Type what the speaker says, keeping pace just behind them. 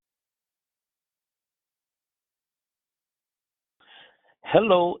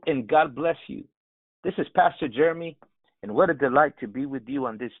Hello and God bless you. This is Pastor Jeremy, and what a delight to be with you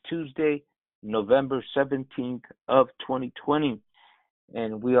on this Tuesday, November 17th of 2020.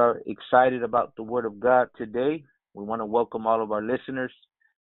 And we are excited about the Word of God today. We want to welcome all of our listeners.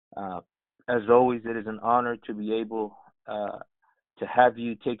 Uh, as always, it is an honor to be able to have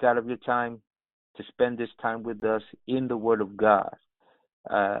you take out of your time to spend this time with us in the Word of God.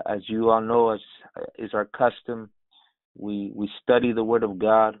 As you all know, as is our custom, we study the Word of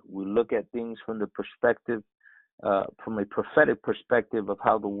God. We look at things from the perspective, from a prophetic perspective of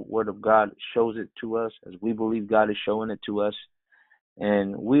how the Word of God shows it to us, as we believe God is showing it to us.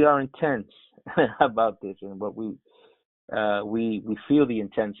 And we are intense about this, and what we feel the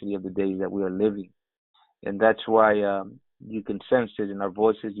intensity of the days that we are living, and that's why you can sense it in our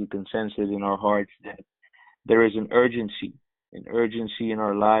voices. You can sense it in our hearts that there is an urgency in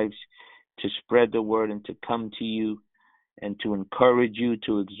our lives to spread the word and to come to you and to encourage you,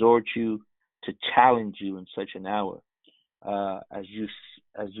 to exhort you, to challenge you in such an hour. As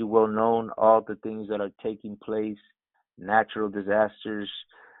you well known, all the things that are taking place, natural disasters,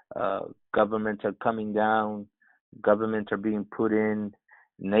 governments are coming down, governments are being put in,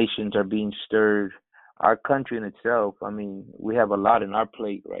 nations are being stirred. Our country in itself, I mean, we have a lot in our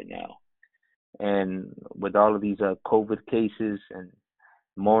plate right now. And with all of these COVID cases and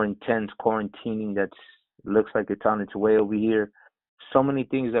more intense quarantining that looks like it's on its way over here, so many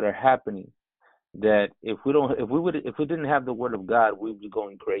things that are happening that if we didn't have the Word of God, we'd be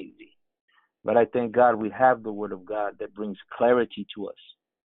going crazy. But I thank God we have the Word of God that brings clarity to us,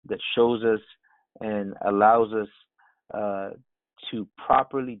 that shows us and allows us to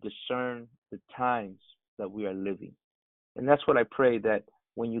properly discern the times that we are living. And that's what I pray, that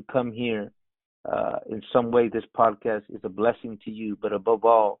when you come here, in some way, this podcast is a blessing to you. But above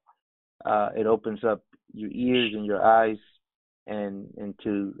all, it opens up your ears and your eyes, and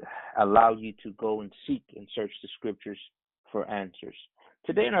to allow you to go and seek and search the scriptures for answers.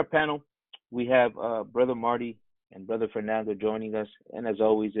 Today in our panel, we have Brother Marty and Brother Fernando joining us. And as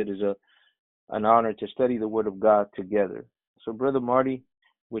always, it is an honor to study the Word of God together. So, Brother Marty,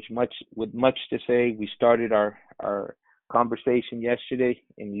 with much to say, we started our conversation yesterday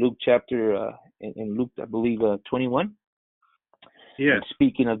in Luke chapter, in Luke, I believe, 21. Yes. And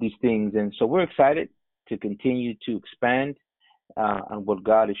speaking of these things. And so we're excited to continue to expand on what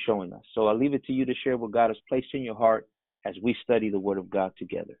God is showing us. So I'll leave it to you to share what God has placed in your heart as we study the Word of God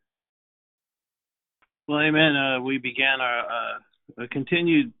together. Well, amen. We began our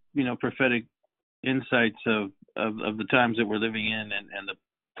continued, prophetic insights of the times that we're living in, and the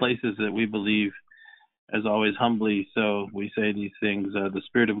places that we believe, as always, humbly. So we say these things. The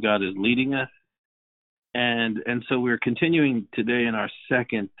Spirit of God is leading us, and so we're continuing today in our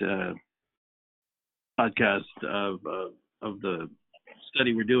second podcast of the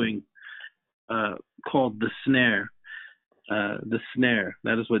study we're doing, called the Snare. The snare,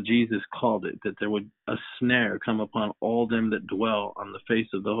 that is what Jesus called it, that there would a snare come upon all them that dwell on the face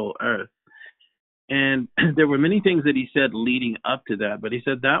of the whole earth. And there were many things that he said leading up to that, but he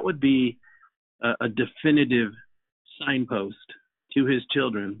said that would be a definitive signpost to his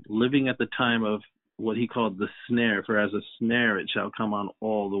children living at the time of what he called the snare. For as a snare it shall come on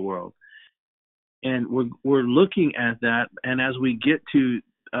all the world. And we're looking at that, and as we get to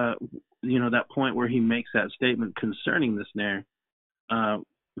that point where he makes that statement concerning the snare,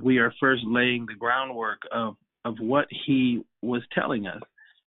 we are first laying the groundwork of what he was telling us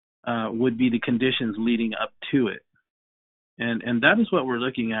would be the conditions leading up to it, and that is what we're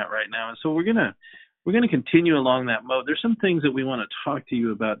looking at right now. And so we're gonna continue along that mode. There's some things that we want to talk to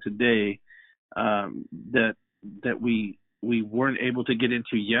you about today that we weren't able to get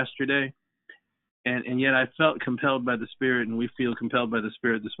into yesterday. And yet I felt compelled by the Spirit, and we feel compelled by the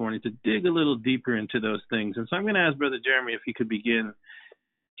Spirit this morning to dig a little deeper into those things. And so I'm going to ask Brother Jeremy if he could begin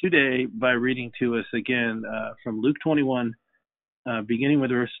today by reading to us again from Luke 21, beginning with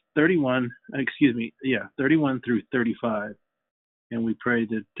verse 31 through 35. And we pray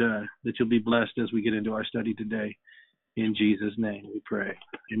that you'll be blessed as we get into our study today. In Jesus' name we pray.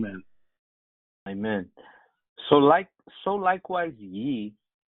 Amen. Amen. So likewise ye,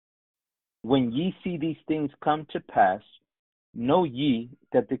 when ye see these things come to pass, know ye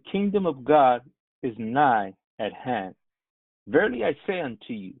that the kingdom of God is nigh at hand. Verily I say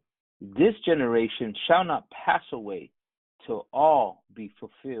unto you, this generation shall not pass away till all be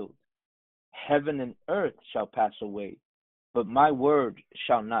fulfilled. Heaven and earth shall pass away, but my word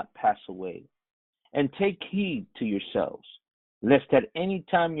shall not pass away. And take heed to yourselves, lest at any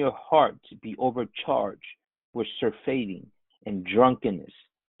time your hearts be overcharged with surfeiting and drunkenness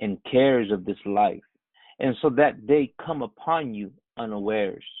and cares of this life, and so that day come upon you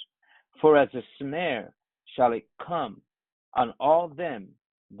unawares. For as a snare shall it come on all them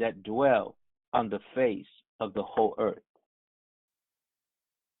that dwell on the face of the whole earth.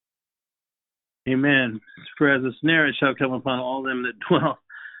 Amen. For as a snare it shall come upon all them that dwell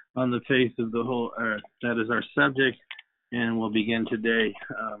on the face of the whole earth. That is our subject, and we'll begin today.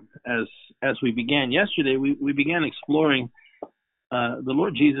 As we began yesterday, we began exploring the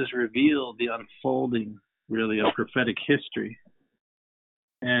Lord Jesus revealed the unfolding, really, of prophetic history.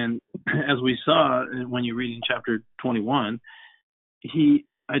 And as we saw when you read in chapter 21, he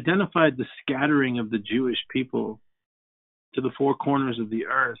identified the scattering of the Jewish people to the four corners of the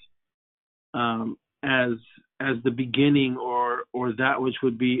earth as the beginning or that which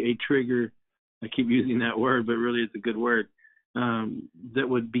would be a trigger. I keep using that word, but really it's a good word, that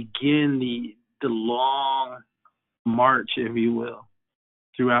would begin the long march, if you will,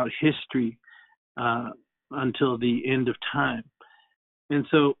 throughout history until the end of time. And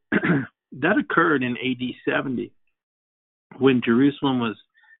so that occurred in AD 70 when Jerusalem was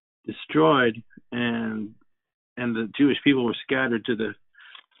destroyed and the Jewish people were scattered to the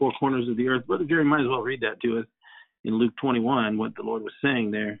four corners of the earth. Brother Jerry might as well read that to us in Luke 21, what the Lord was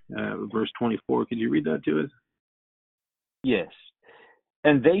saying there, verse 24. Could you read that to us? Yes.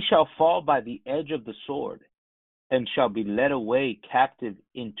 And they shall fall by the edge of the sword, and shall be led away captive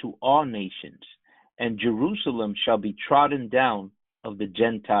into all nations, and Jerusalem shall be trodden down of the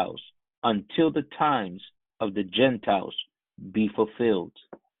Gentiles, until the times of the Gentiles be fulfilled.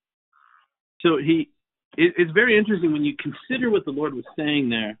 So it's very interesting when you consider what the Lord was saying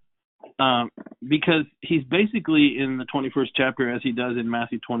there, because he's basically in the 21st chapter, as he does in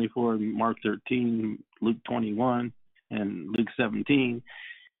Matthew 24, Mark 13, Luke 21, and Luke 17,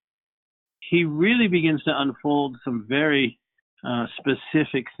 he really begins to unfold some very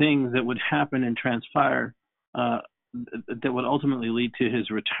specific things that would happen and transpire that would ultimately lead to his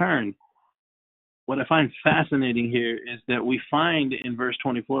return. What I find fascinating here is that we find in verse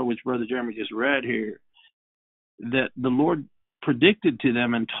 24, which Brother Jeremy just read here, that the Lord predicted to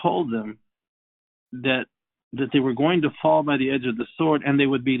them and told them that they were going to fall by the edge of the sword and they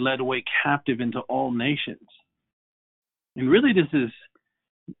would be led away captive into all nations. And really this is,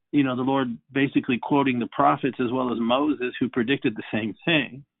 the Lord basically quoting the prophets as well as Moses, who predicted the same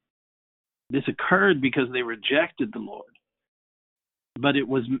thing. This occurred because they rejected the Lord. But it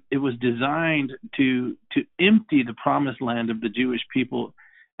was designed to empty the promised land of the Jewish people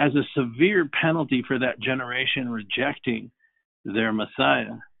as a severe penalty for that generation rejecting their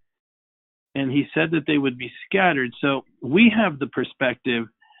Messiah. And he said that they would be scattered. So we have the perspective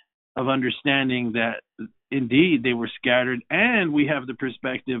of understanding that indeed they were scattered, and we have the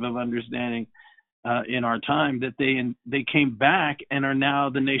perspective of understanding in our time that they came back and are now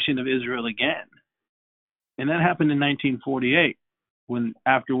the nation of Israel again. And that happened in 1948, when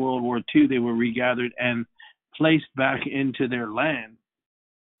after World War II they were regathered and placed back into their land.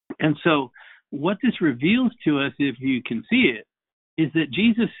 And so what this reveals to us, if you can see it, is that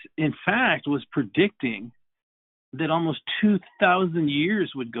Jesus, in fact, was predicting that almost 2,000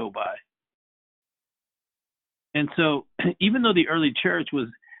 years would go by. And so even though the early church was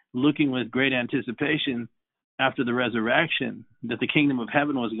looking with great anticipation after the resurrection that the kingdom of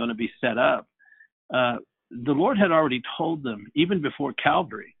heaven was going to be set up, the Lord had already told them, even before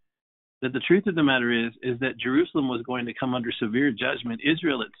Calvary, that the truth of the matter is that Jerusalem was going to come under severe judgment.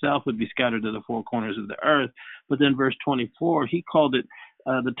 Israel itself would be scattered to the four corners of the earth. But then verse 24, he called it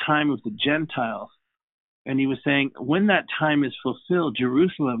the time of the Gentiles. And he was saying, when that time is fulfilled,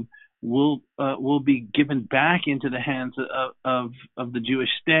 Jerusalem will be given back into the hands of the Jewish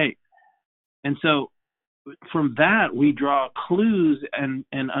state. And so from that, we draw clues and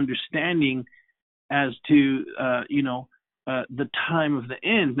understanding as to, the time of the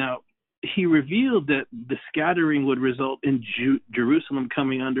end. Now, he revealed that the scattering would result in Jerusalem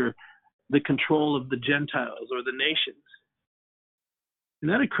coming under the control of the Gentiles or the nations.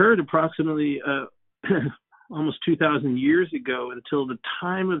 And that occurred approximately almost 2,000 years ago, until the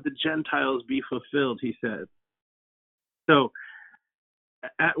time of the Gentiles be fulfilled, he said. So,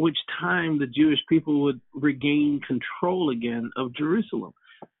 at which time the Jewish people would regain control again of Jerusalem.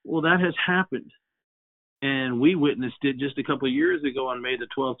 Well, that has happened. And we witnessed it just a couple of years ago on May the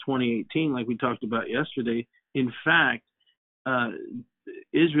 12th, 2018, like we talked about yesterday. In fact,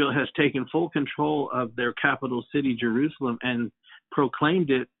 Israel has taken full control of their capital city, Jerusalem, and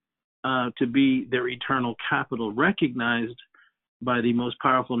proclaimed it to be their eternal capital, recognized by the most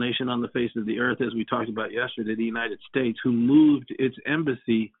powerful nation on the face of the earth, as we talked about yesterday, the United States, who moved its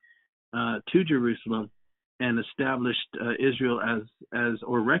embassy to Jerusalem and established Israel as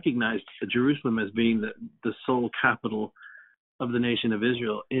or recognized Jerusalem as being the sole capital of the nation of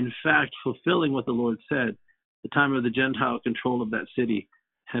Israel. In fact, fulfilling what the Lord said, the time of the Gentile control of that city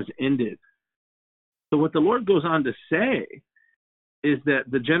has ended. So what the Lord goes on to say is that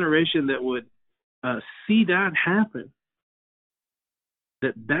the generation that would see that happen,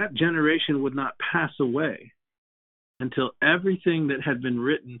 that generation would not pass away until everything that had been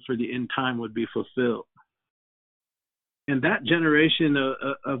written for the end time would be fulfilled. And that generation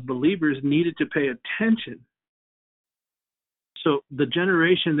of believers needed to pay attention. So the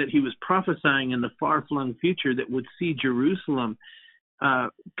generation that he was prophesying in the far-flung future that would see Jerusalem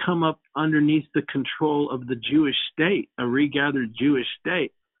come up underneath the control of the Jewish state, a regathered Jewish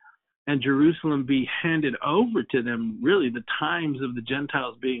state, and Jerusalem be handed over to them, really the times of the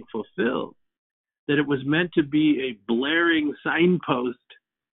Gentiles being fulfilled, that it was meant to be a blaring signpost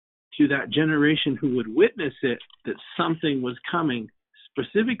to that generation who would witness it, that something was coming.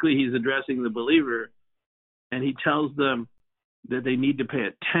 Specifically, he's addressing the believer, and he tells them that they need to pay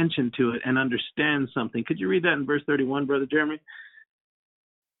attention to it and understand something. Could you read that in verse 31, Brother Jeremy?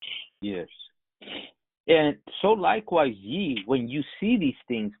 Yes. And so likewise ye, when you see these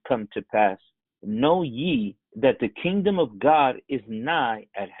things come to pass, know ye that the kingdom of God is nigh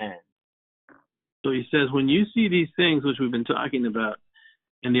at hand. So he says, when you see these things, which we've been talking about,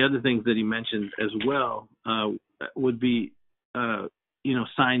 and the other things that he mentioned as well, would be,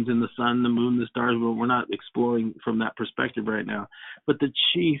 signs in the sun, the moon, the stars. Well, we're not exploring from that perspective right now. But the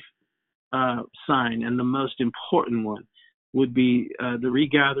chief sign and the most important one would be the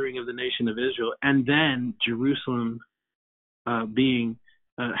regathering of the nation of Israel, and then Jerusalem being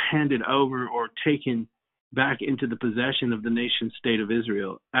handed over or taken back into the possession of the nation state of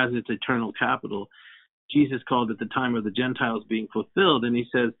Israel as its eternal capital. Jesus called it the time of the Gentiles being fulfilled, and he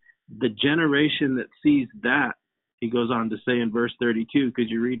says, the generation that sees that, he goes on to say in verse 32, could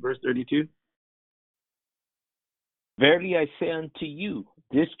you read verse 32? Verily I say unto you,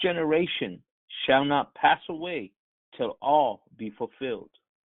 this generation shall not pass away till all be fulfilled.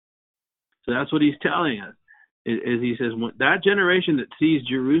 So that's what he's telling us. Is he says, when that generation that sees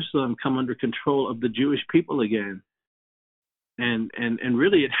Jerusalem come under control of the Jewish people again, and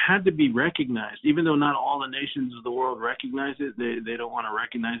really it had to be recognized, even though not all the nations of the world recognize it, they don't want to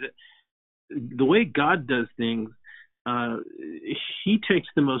recognize it. The way God does things, he takes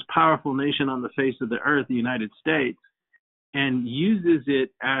the most powerful nation on the face of the earth, the United States, and uses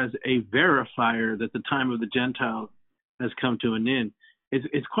it as a verifier that the time of the Gentiles has come to an end.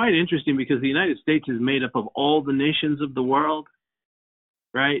 It's quite interesting because the United States is made up of all the nations of the world,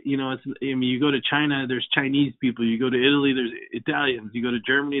 right? You go to China, there's Chinese people. You go to Italy, there's Italians. You go to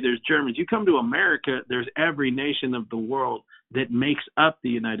Germany, there's Germans. You come to America, there's every nation of the world that makes up the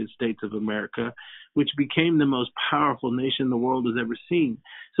United States of America, which became the most powerful nation the world has ever seen.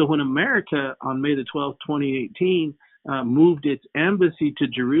 So when America, on May the 12th, 2018, moved its embassy to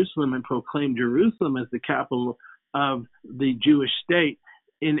Jerusalem and proclaimed Jerusalem as the capital of the Jewish state,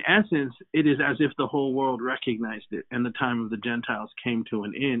 in essence, it is as if the whole world recognized it and the time of the Gentiles came to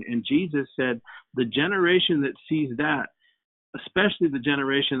an end. And Jesus said, the generation that sees that, especially the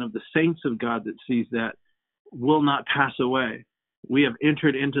generation of the saints of God that sees that, will not pass away. We have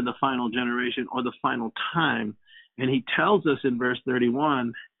entered into the final generation or the final time. And he tells us in verse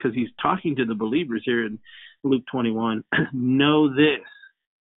 31, because he's talking to the believers here in Luke 21, know this,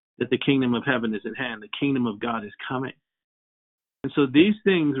 that the kingdom of heaven is at hand. The kingdom of God is coming. And so these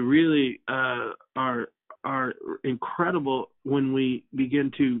things really are incredible when we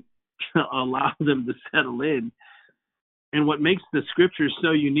begin to allow them to settle in. And what makes the scriptures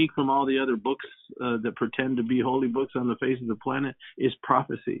so unique from all the other books that pretend to be holy books on the face of the planet is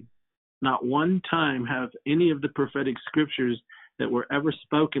prophecy. Not one time have any of the prophetic scriptures that were ever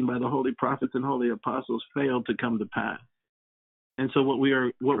spoken by the holy prophets and holy apostles failed to come to pass. And so what we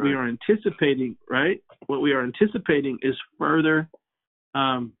are anticipating, right? What we are anticipating is further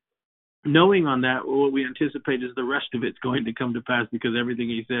knowing on that. What we anticipate is the rest of it's going to come to pass because everything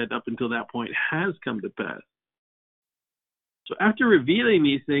he said up until that point has come to pass. So after revealing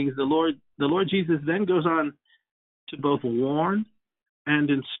these things, the Lord Jesus then goes on to both warn and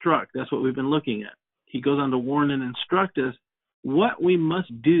instruct. That's what we've been looking at. He goes on to warn and instruct us what we must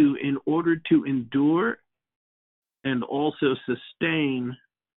do in order to endure and also sustain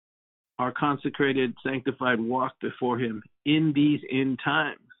our consecrated, sanctified walk before him in these end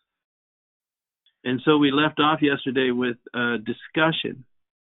times. And so we left off yesterday with a discussion,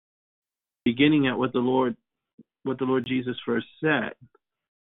 beginning at what the Lord Jesus first said.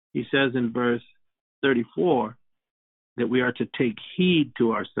 He says in verse 34 that we are to take heed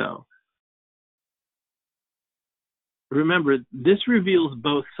to ourselves. Remember, this reveals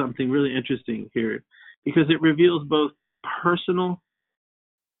both something really interesting here, because it reveals both personal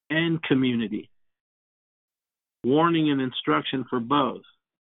and community. Warning and instruction for both.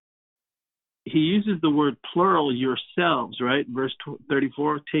 He uses the word plural, yourselves, right? Verse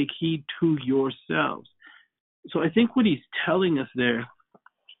 34, take heed to yourselves. So I think what he's telling us there,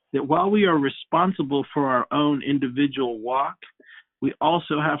 that while we are responsible for our own individual walk, we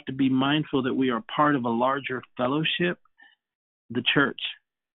also have to be mindful that we are part of a larger fellowship, the church,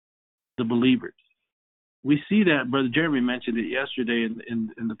 the believers. We see that, Brother Jeremy mentioned it yesterday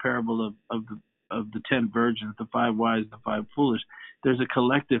in the parable of the 10 virgins, the 5 wise, the 5 foolish. There's a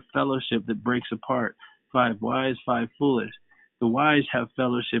collective fellowship that breaks apart. 5 wise, 5 foolish. The wise have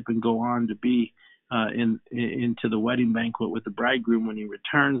fellowship and go on to be into the wedding banquet with the bridegroom when he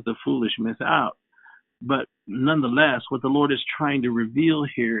returns. The foolish miss out. But nonetheless, what the Lord is trying to reveal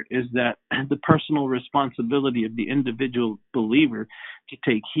here is that the personal responsibility of the individual believer to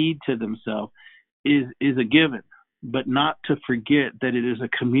take heed to themselves is a given, but not to forget that it is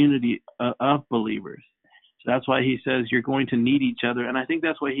a community of believers. So that's why he says you're going to need each other. And I think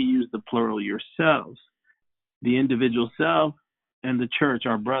that's why he used the plural, yourselves. The individual self and the church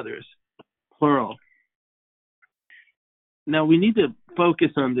are brothers, plural. Now we need to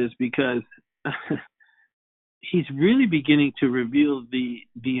focus on this because he's really beginning to reveal the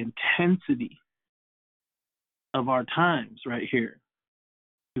intensity of our times right here.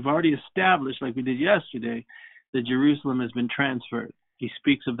 We've already established, like we did yesterday, that Jerusalem has been transferred. He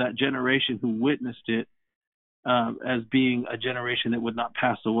speaks of that generation who witnessed it as being a generation that would not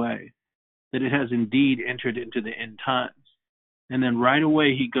pass away, that it has indeed entered into the end times. And then right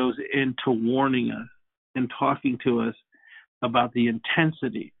away he goes into warning us and talking to us about the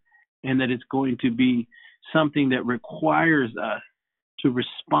intensity, and that it's going to be something that requires us to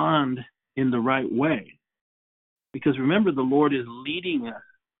respond in the right way. Because remember, the Lord is leading us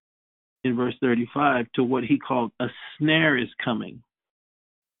in verse 35 to what he called a snare is coming.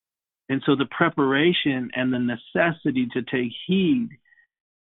 And so the preparation and the necessity to take heed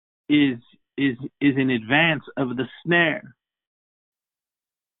is in advance of the snare.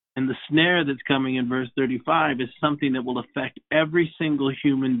 And the snare that's coming in verse 35 is something that will affect every single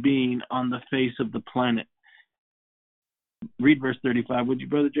human being on the face of the planet. Read verse 35, would you,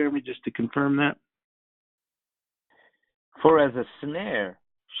 Brother Jeremy, just to confirm that? For as a snare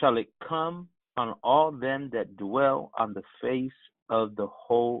shall it come on all them that dwell on the face of the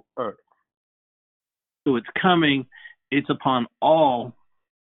whole earth. So it's coming, it's upon all,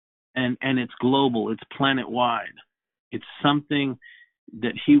 and it's global, it's planet-wide. It's something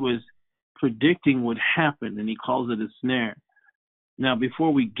that he was predicting would happen, and he calls it a snare. Now,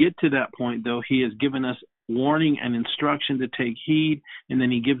 before we get to that point, though, he has given us warning and instruction to take heed, and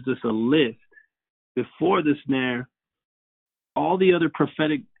then he gives us a list. Before the snare, all the other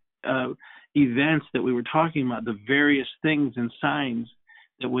prophetic events that we were talking about, the various things and signs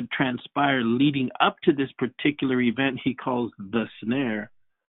that would transpire leading up to this particular event he calls the snare,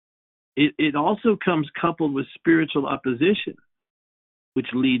 it also comes coupled with spiritual opposition, which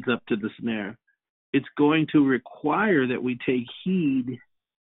leads up to the snare. It's going to require that we take heed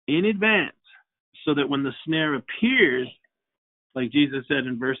in advance so that when the snare appears, like Jesus said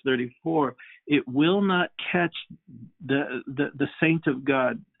in verse 34, it will not catch the saint of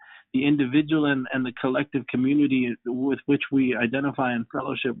God, the individual and the collective community with which we identify in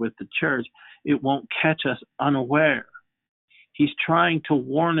fellowship with the church. It won't catch us unaware. He's trying to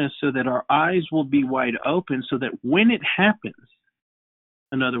warn us so that our eyes will be wide open so that when it happens,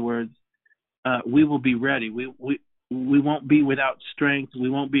 in other words, we will be ready. We won't be without strength. We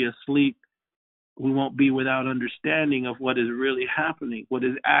won't be asleep. We won't be without understanding of what is really happening, what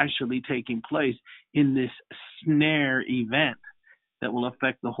is actually taking place in this snare event that will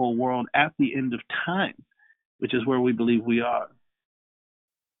affect the whole world at the end of time, which is where we believe we are.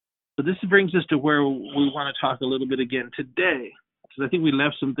 So this brings us to where we want to talk a little bit again today, because I think we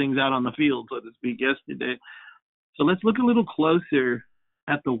left some things out on the field, so to speak, yesterday. So let's look a little closer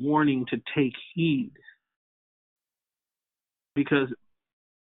at the warning to take heed, because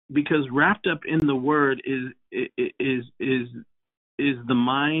wrapped up in the word is the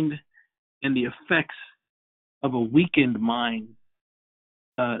mind and the effects of a weakened mind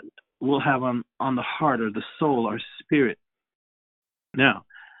will have on the heart or the soul, our spirit. Now,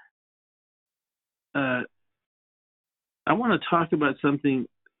 I want to talk about something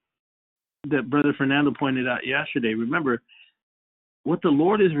that Brother Fernando pointed out yesterday. Remember, what the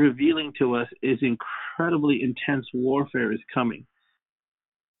Lord is revealing to us is incredibly intense warfare is coming.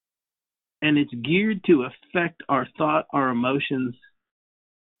 And it's geared to affect our thought, our emotions,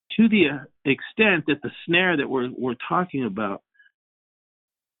 to the extent that the snare that we're talking about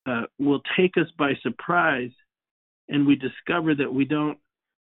will take us by surprise and we discover that we don't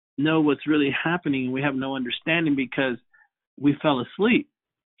know what's really happening, and we have no understanding because we fell asleep.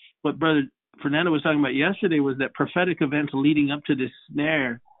 What Brother Fernando was talking about yesterday was that prophetic events leading up to this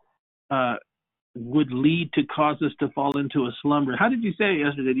snare would lead to cause us to fall into a slumber. How did you say it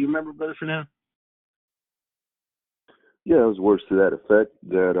yesterday? Do you remember, Brother Fernando? Yeah, it was words to that effect.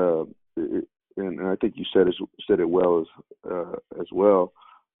 That and I think you said it well as well.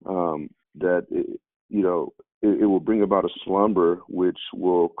 That it will bring about a slumber, which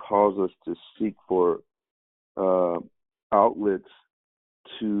will cause us to seek for outlets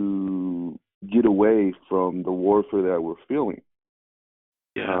to get away from the warfare that we're feeling.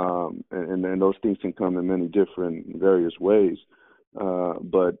 Yeah. And those things can come in many different, various ways.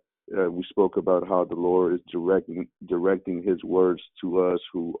 But we spoke about how the Lord is directing His words to us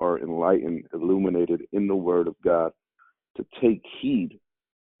who are enlightened, illuminated in the Word of God, to take heed.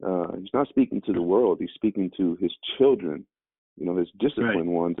 He's not speaking to the world. He's speaking to His children, His disciplined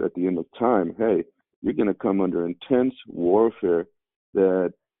ones at the end of time. Hey, you're going to come under intense warfare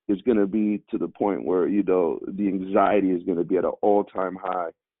that is going to be to the point where, the anxiety is going to be at an all-time high.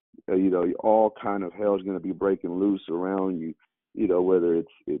 All kind of hell is going to be breaking loose around you, whether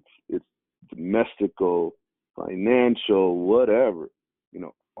it's domestical, financial, whatever.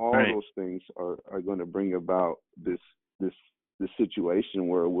 All those things are going to bring about this situation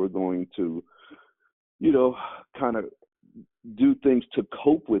where we're going to, kind of do things to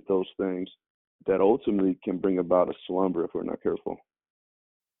cope with those things that ultimately can bring about a slumber if we're not careful.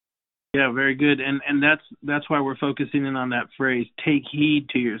 Yeah, very good. And that's why we're focusing in on that phrase, take heed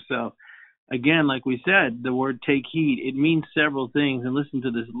to yourself. Again, like we said, the word take heed, it means several things. And listen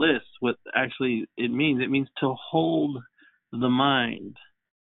to this list, what actually it means. It means to hold the mind,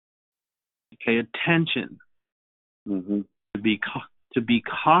 pay attention, to be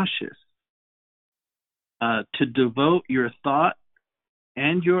cautious, to devote your thought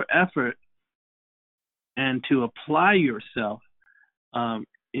and your effort, and to apply yourself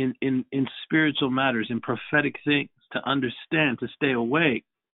in spiritual matters, in prophetic things, to understand, to stay awake.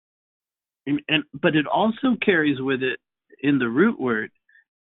 But it also carries with it, in the root word,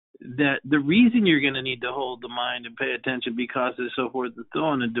 that the reason you're going to need to hold the mind and pay attention, because and so forth and so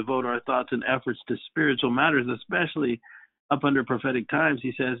on, and devote our thoughts and efforts to spiritual matters, especially up under prophetic times,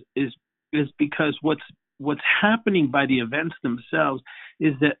 he says, is because what's happening by the events themselves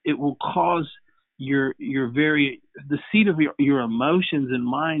is that it will cause the seat of your emotions and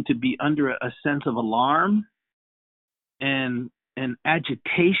mind to be under a sense of alarm and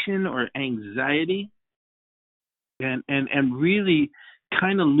agitation or anxiety, and really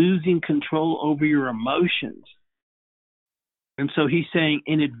kind of losing control over your emotions. And so he's saying,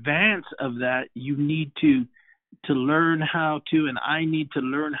 in advance of that, you need to learn how to, and I need to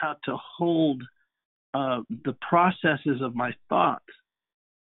learn how to hold the processes of my thoughts,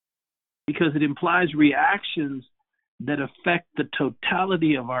 because it implies reactions that affect the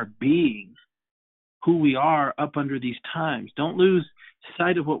totality of our being, who we are up under these times. Don't lose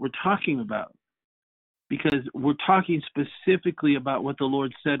sight of what we're talking about, because we're talking specifically about what the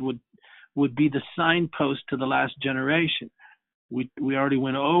Lord said would be the signpost to the last generation. We already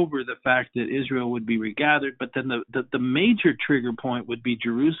went over the fact that Israel would be regathered, but then the major trigger point would be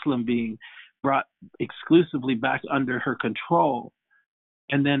Jerusalem being brought exclusively back under her control.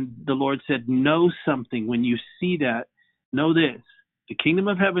 And then the Lord said, know something. When you see that, know this: the kingdom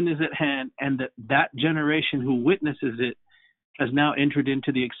of heaven is at hand, and that generation who witnesses it has now entered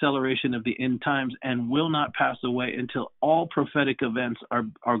into the acceleration of the end times and will not pass away until all prophetic events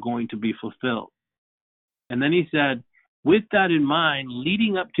are going to be fulfilled. And then he said, with that in mind,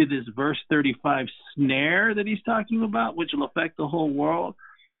 leading up to this verse 35 snare that he's talking about, which will affect the whole world,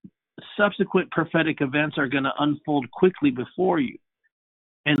 subsequent prophetic events are going to unfold quickly before you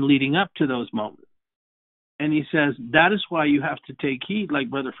and leading up to those moments. And he says that is why you have to take heed, like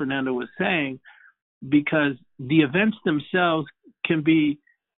Brother Fernando was saying, because the events themselves can be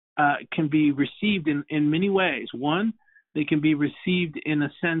received in many ways. One, they can be received in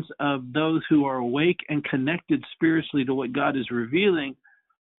a sense of those who are awake and connected spiritually to what God is revealing,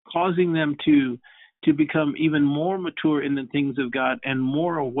 causing them to become even more mature in the things of God and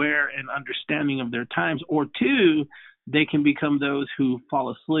more aware and understanding of their times. Or two, they can become those who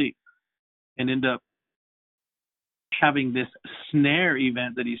fall asleep and end up having this snare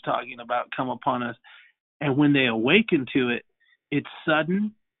event that he's talking about come upon us. And when they awaken to it, it's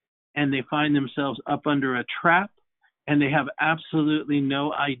sudden, and they find themselves up under a trap, and they have absolutely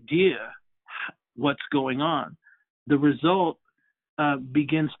no idea what's going on. The result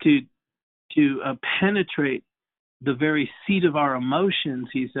begins to penetrate the very seat of our emotions,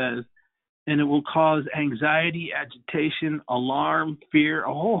 he says, And it will cause anxiety, agitation, alarm, fear,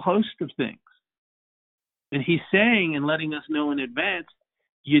 a whole host of things. And he's saying and letting us know in advance,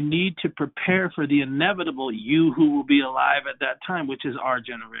 you need to prepare for the inevitable, you who will be alive at that time, which is our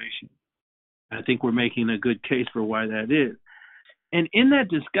generation. I think we're making a good case for why that is. And in that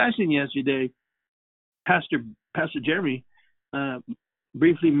discussion yesterday, Pastor Jeremy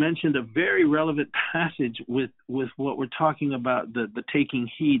briefly mentioned a very relevant passage with what we're talking about, the taking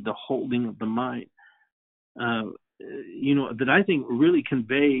heed, the holding of the mind, that I think really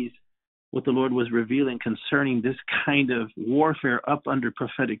conveys what the Lord was revealing concerning this kind of warfare up under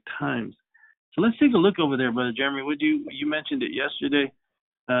prophetic times. So let's take a look over there, Brother Jeremy. You mentioned it yesterday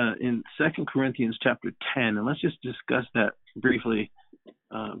in 2 Corinthians chapter 10, and let's just discuss that briefly.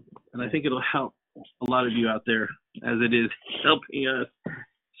 And I think it'll help a lot of you out there as it is helping us.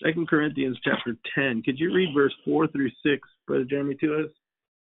 2 Corinthians chapter 10. Could you read verse 4 through 6, Brother Jeremy, to us?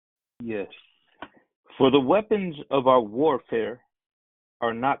 Yes. For the weapons of our warfare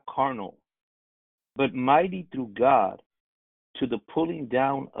are not carnal, but mighty through God to the pulling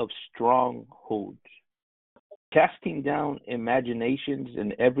down of strongholds, casting down imaginations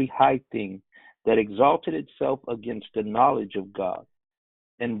and every high thing that exalted itself against the knowledge of God,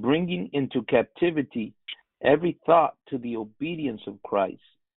 and bringing into captivity every thought to the obedience of Christ,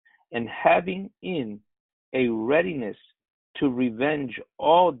 and having in a readiness to revenge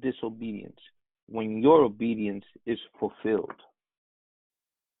all disobedience when your obedience is fulfilled.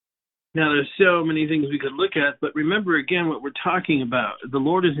 Now, there's so many things we could look at, but remember again what we're talking about. The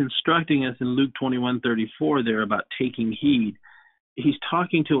Lord is instructing us in Luke 21:34 there about taking heed. He's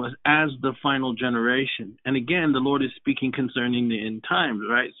talking to us as the final generation. And again, the Lord is speaking concerning the end times,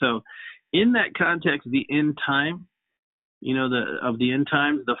 right? So in that context, the end time, of the end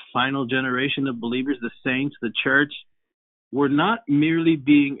times, the final generation of believers, the saints, the church, we're not merely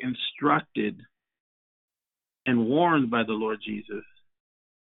being instructed and warned by the Lord Jesus.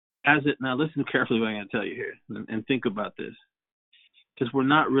 Now listen carefully what I'm going to tell you here and think about this. Because we're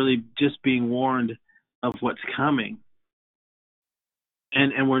not really just being warned of what's coming.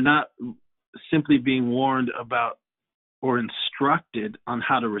 And we're not simply being warned about or instructed on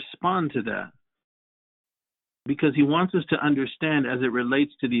how to respond to that. Because he wants us to understand as it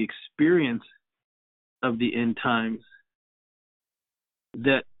relates to the experience of the end times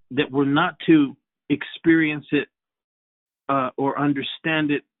that we're not to experience it or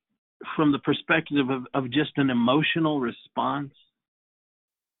understand it from the perspective of just an emotional response.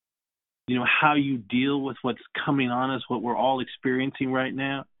 How you deal with what's coming on us, what we're all experiencing right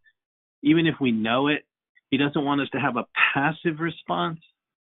now. Even if we know it, he doesn't want us to have a passive response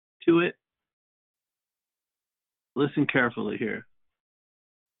to it. Listen carefully here.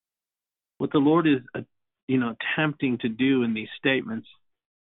 What the Lord is, attempting to do in these statements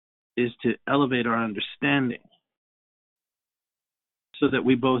is to elevate our understanding so that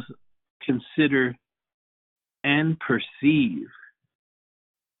we both consider and perceive.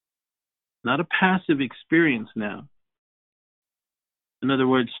 Not a passive experience now. In other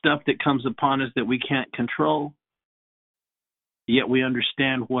words, stuff that comes upon us that we can't control, yet we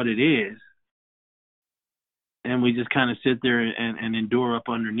understand what it is, and we just kind of sit there and endure up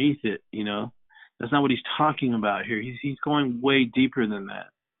underneath it, That's not what he's talking about here. He's going way deeper than that.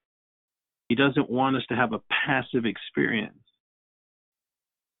 He doesn't want us to have a passive experience,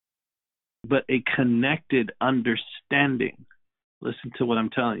 but a connected understanding. Listen to what I'm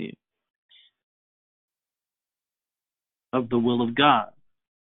telling you. Of the will of God.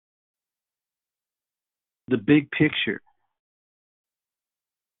 The big picture.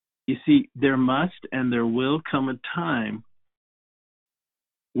 You see, there must and there will come a time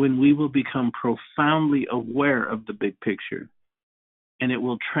when we will become profoundly aware of the big picture, and it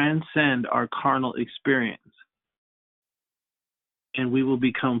will transcend our carnal experience, and we will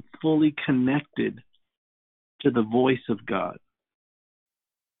become fully connected to the voice of God.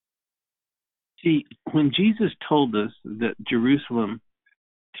 See, when Jesus told us that Jerusalem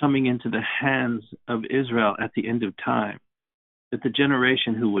coming into the hands of Israel at the end of time, that the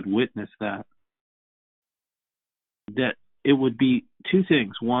generation who would witness that it would be two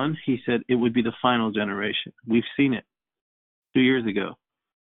things. One, he said it would be the final generation. We've seen it 2 years ago.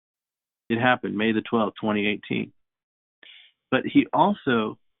 It happened May the 12th, 2018. But he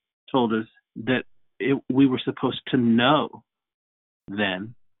also told us that we were supposed to know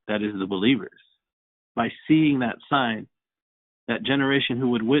then, that is the believers, by seeing that sign, that generation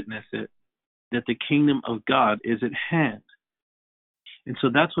who would witness it, that the kingdom of God is at hand. And so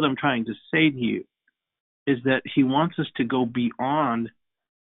that's what I'm trying to say to you, is that he wants us to go beyond,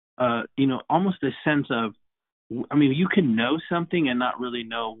 almost a sense of I mean, you can know something and not really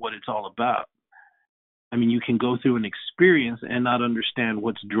know what it's all about. I mean, you can go through an experience and not understand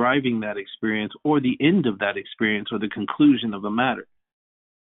what's driving that experience or the end of that experience or the conclusion of a matter.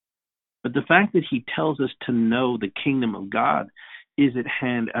 But the fact that he tells us to know the kingdom of God is at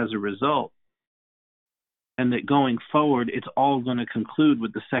hand as a result, and that going forward, it's all going to conclude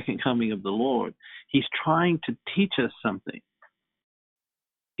with the second coming of the Lord. He's trying to teach us something.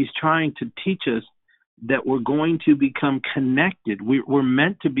 He's trying to teach us that we're going to become connected. We're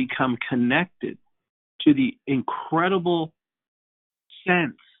meant to become connected to the incredible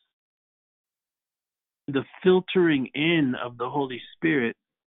sense, the filtering in of the Holy Spirit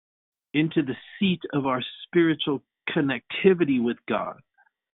into the seat of our spiritual connectivity with God.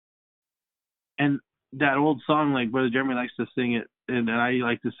 And that old song, like Brother Jeremy likes to sing it, and I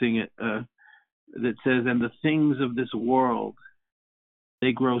like to sing it, that says, "And the things of this world,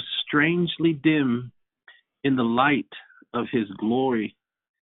 they grow strangely dim in the light of his glory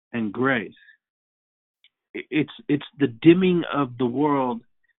and grace." It's the dimming of the world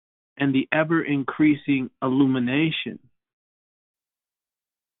and the ever-increasing illumination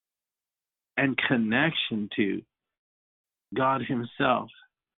and connection to God himself,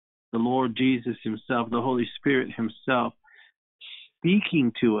 the Lord Jesus himself, the Holy Spirit himself,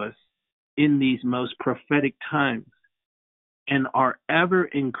 speaking to us in these most prophetic times, and our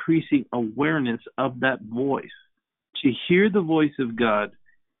ever-increasing awareness of that voice. To hear the voice of God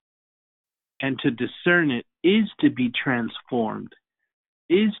and to discern it is to be transformed,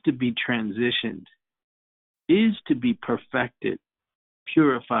 is to be transitioned, is to be perfected,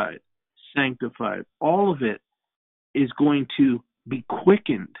 purified, sanctified. All of it is going to be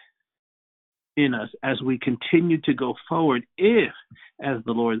quickened in us as we continue to go forward. If, as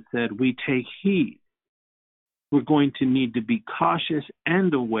the Lord said, we take heed, we're going to need to be cautious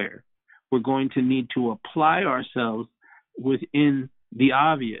and aware. We're going to need to apply ourselves within the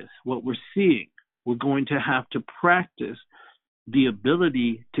obvious, what we're seeing. We're going to have to practice the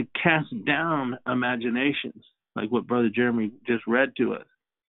ability to cast down imaginations, like what Brother Jeremy just read to us.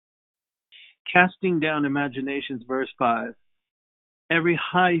 Casting down imaginations, verse 5, every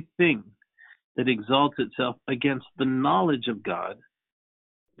high thing that exalts itself against the knowledge of God.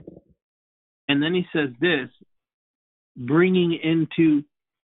 And then he says this, bringing into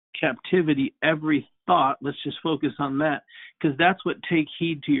captivity every thought. Let's just focus on that, because that's what take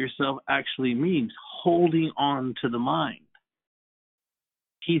heed to yourself actually means, holding on to the mind.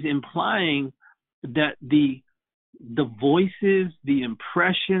 He's implying that the voices, the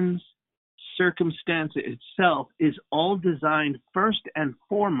impressions, circumstance itself is all designed first and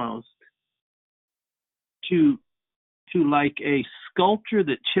foremost to like a sculptor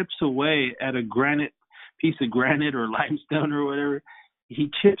that chips away at a piece of granite or limestone or whatever. He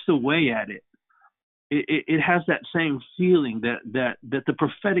chips away at it. It has that same feeling that the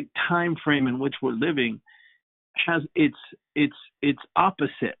prophetic time frame in which we're living has its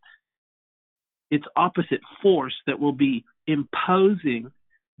opposite force that will be imposing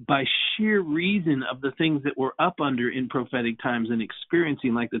by sheer reason of the things that we're up under in prophetic times and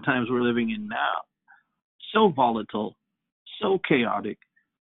experiencing, like the times we're living in now. So volatile, so chaotic.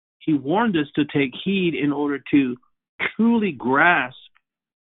 He warned us to take heed in order to truly grasp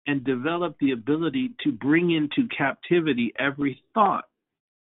and develop the ability to bring into captivity every thought.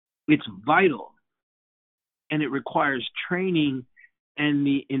 It's vital, and it requires training and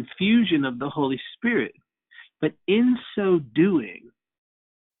the infusion of the Holy Spirit. But in so doing,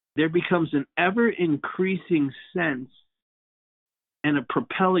 there becomes an ever-increasing sense and a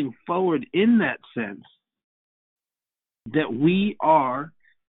propelling forward in that sense that we are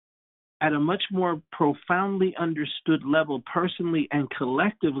at a much more profoundly understood level, personally and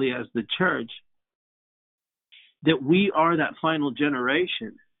collectively as the church, that we are that final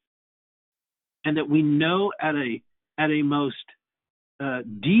generation, and that we know at a most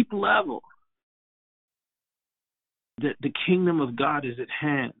deep level that the kingdom of God is at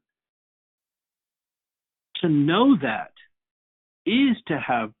hand. To know that is to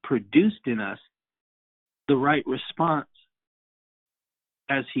have produced in us the right response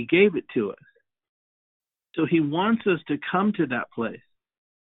as he gave it to us. So he wants us to come to that place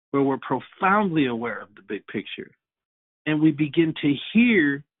where we're profoundly aware of the big picture, and we begin to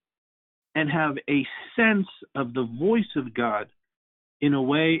hear and have a sense of the voice of God in a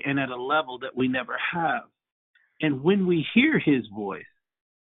way and at a level that we never have. And when we hear his voice,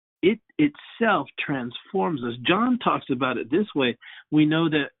 it itself transforms us. John talks about it this way. We know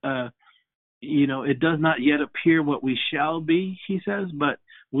that, it does not yet appear what we shall be, he says, but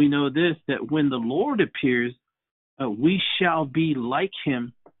we know this, that when the Lord appears, we shall be like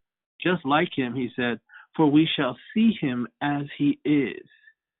him, just like him, he said, for we shall see him as he is.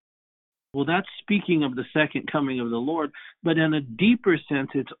 Well, that's speaking of the second coming of the Lord, but in a deeper sense,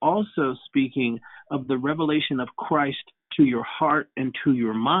 it's also speaking of the revelation of Christ to your heart and to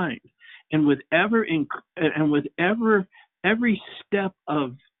your mind. And with every step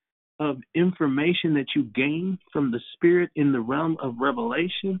of information that you gain from the Spirit in the realm of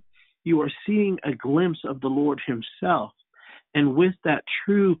revelation, you are seeing a glimpse of the Lord himself. And with that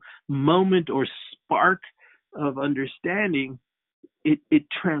true moment or spark of understanding, it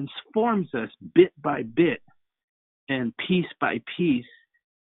transforms us bit by bit and piece by piece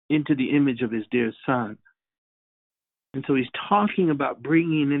into the image of his dear Son. And so he's talking about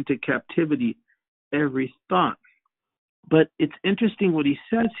bringing into captivity every thought. But it's interesting what he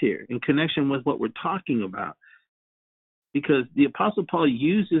says here in connection with what we're talking about, because the Apostle Paul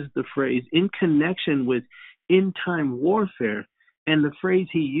uses the phrase in connection with end-time warfare, and the phrase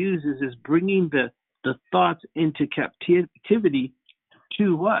he uses is bringing the thoughts into captivity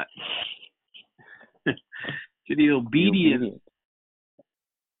to what? To the obedience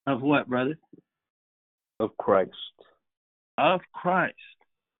of what, brother? Of Christ. Of Christ.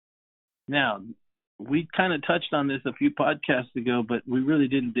 Now, we kind of touched on this a few podcasts ago, but we really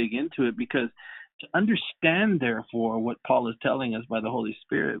didn't dig into it, because to understand, therefore, what Paul is telling us by the Holy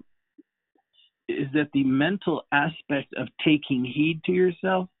Spirit is that the mental aspect of taking heed to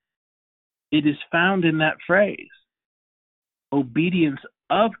yourself, it is found in that phrase, obedience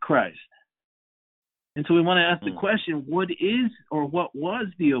of Christ. And so we want to ask the question, what is or what was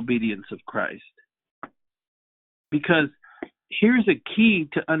the obedience of Christ? Because here's a key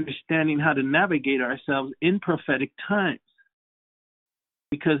to understanding how to navigate ourselves in prophetic times.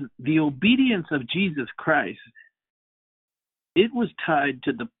 Because the obedience of Jesus Christ, it was tied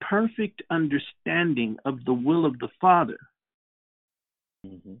to the perfect understanding of the will of the Father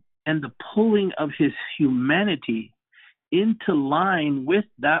and the pulling of his humanity into line with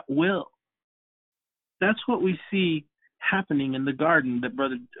that will. That's what we see happening in the garden that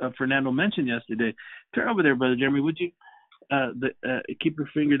Brother Fernando mentioned yesterday. Turn over there, Brother Jeremy, would you? Keep your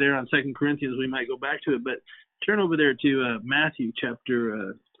finger there on 2 Corinthians. We might go back to it, but turn over there to Matthew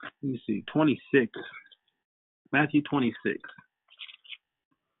chapter 26. Matthew 26.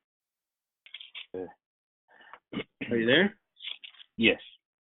 Are you there? Yes.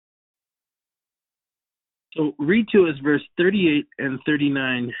 So read to us verse 38 and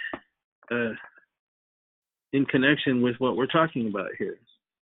 39 in connection with what we're talking about here.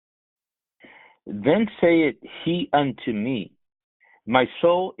 Then saith he unto me, my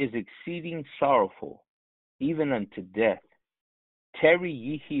soul is exceeding sorrowful, even unto death. Tarry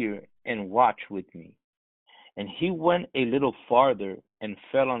ye here and watch with me. And he went a little farther and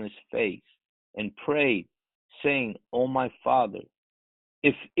fell on his face and prayed, saying, O my Father,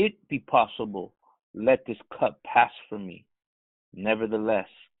 if it be possible, let this cup pass from me. Nevertheless,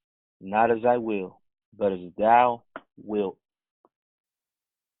 not as I will, but as thou wilt.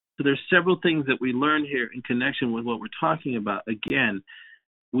 So there's several things that we learn here in connection with what we're talking about. Again,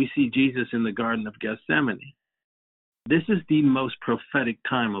 we see Jesus in the Garden of Gethsemane. This is the most prophetic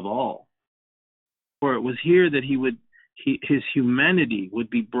time of all. For it was here that his humanity would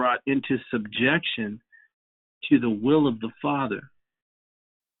be brought into subjection to the will of the Father.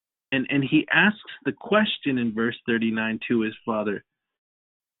 And he asks the question in verse 39 to his Father,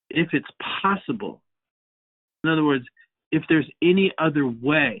 if it's possible. In other words, if there's any other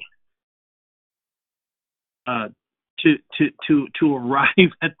way to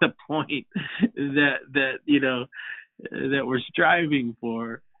arrive at the point that we're striving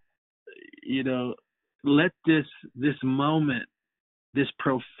for, let this moment, this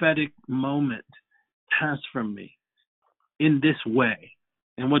prophetic moment, pass from me in this way.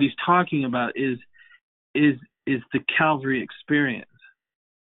 And what he's talking about is the Calvary experience.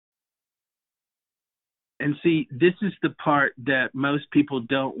 And see, this is the part that most people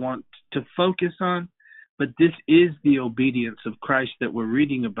don't want to focus on, but this is the obedience of Christ that we're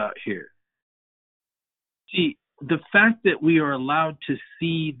reading about here. See, the fact that we are allowed to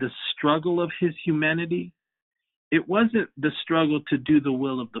see the struggle of his humanity, it wasn't the struggle to do the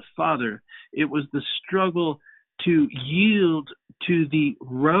will of the Father. It was the struggle to yield to the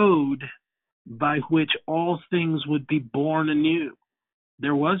road by which all things would be born anew.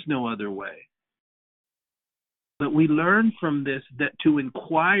 There was no other way. But we learn from this that to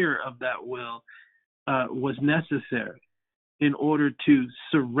inquire of that will was necessary in order to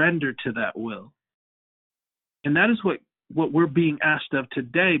surrender to that will. And that is what we're being asked of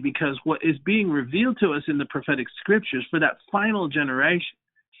today, because what is being revealed to us in the prophetic scriptures for that final generation,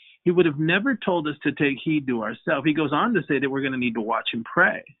 he would have never told us to take heed to ourselves. He goes on to say that we're going to need to watch and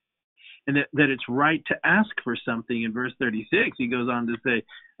pray. and that it's right to ask for something. In verse 36, he goes on to say,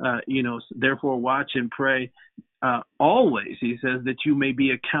 therefore watch and pray always. He says that you may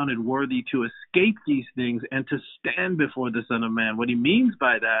be accounted worthy to escape these things and to stand before the Son of Man. What he means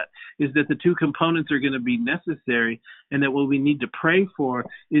by that is that the two components are going to be necessary, and that what we need to pray for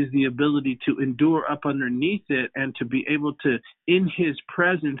is the ability to endure up underneath it and to be able to, in his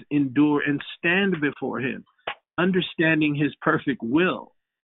presence, endure and stand before him, understanding his perfect will.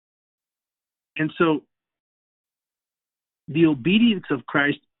 And so the obedience of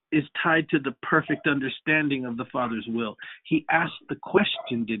Christ is tied to the perfect understanding of the Father's will. He asked the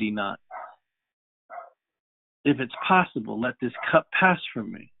question, did he not? If it's possible, let this cup pass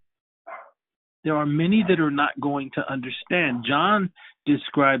from me. There are many that are not going to understand. John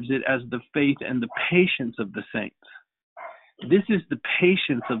describes it as the faith and the patience of the saints. This is the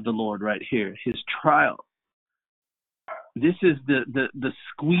patience of the Lord right here, his trial. This is the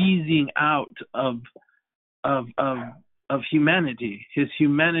squeezing out of humanity, his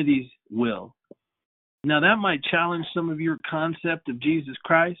humanity's will. Now that might challenge some of your concept of Jesus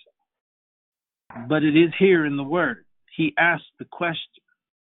Christ, but it is here in the Word. He asked the question.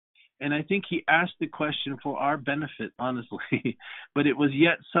 And I think he asked the question for our benefit, honestly, but it was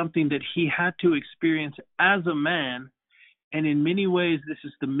yet something that he had to experience as a man. And in many ways, this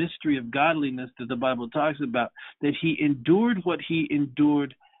is the mystery of godliness that the Bible talks about, that he endured what he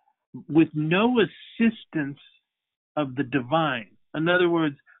endured with no assistance of the divine. In other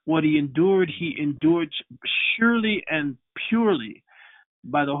words, what he endured surely and purely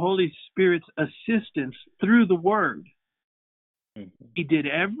by the Holy Spirit's assistance through the Word. Mm-hmm. He did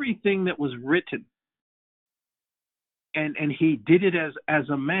everything that was written. And he did it as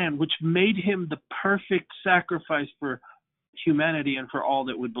a man, which made him the perfect sacrifice for humanity and for all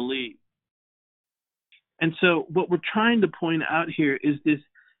that would believe. And so what we're trying to point out here is this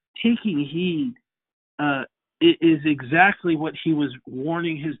taking heed is exactly what he was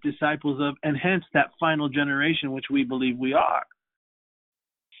warning his disciples of, and hence that final generation which we believe we are.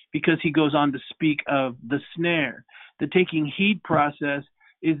 Because he goes on to speak of the snare. The taking heed process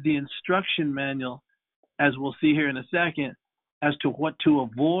is the instruction manual, as we'll see here in a second, as to what to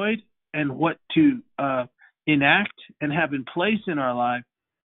avoid and what to enact and have in place in our life,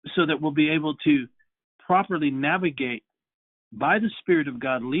 so that we'll be able to properly navigate by the Spirit of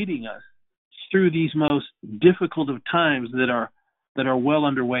God leading us through these most difficult of times that are well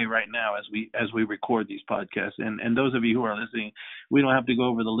underway right now as we record these podcasts. And those of you who are listening, we don't have to go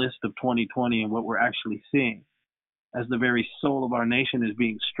over the list of 2020 and what we're actually seeing as the very soul of our nation is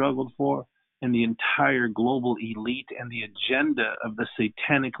being struggled for, and the entire global elite and the agenda of the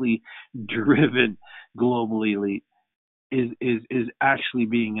satanically driven global elite is actually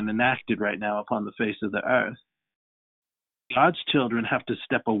being enacted right now upon the face of the earth. God's children have to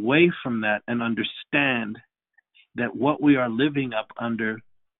step away from that and understand that what we are living up under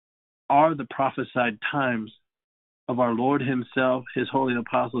are the prophesied times of our Lord himself, his holy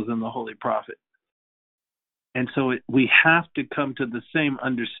apostles, and the holy prophet. And so we have to come to the same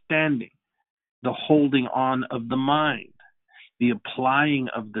understanding, the holding on of the mind, the applying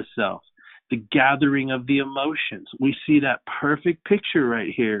of the self, the gathering of the emotions. We see that perfect picture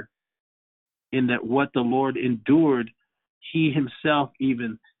right here in that what the Lord endured, he himself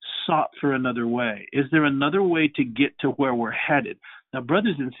even sought for another way. Is there another way to get to where we're headed? Now,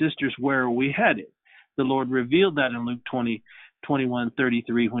 brothers and sisters, where are we headed? The Lord revealed that in Luke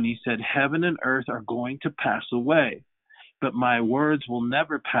 21:33 when he said, heaven and earth are going to pass away, but my words will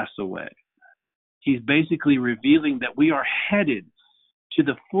never pass away. He's basically revealing that we are headed to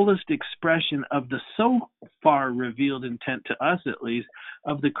the fullest expression of the so far revealed intent to us, at least,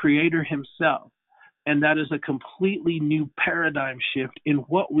 of the Creator himself. And that is a completely new paradigm shift in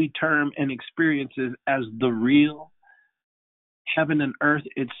what we term and experience as the real. Heaven and earth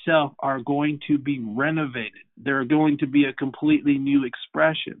itself are going to be renovated. They're going to be a completely new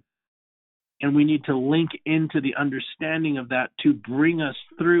expression. And we need to link into the understanding of that to bring us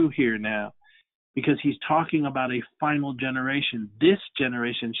through here now, because he's talking about a final generation. This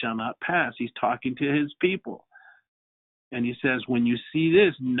generation shall not pass. He's talking to his people. And he says, when you see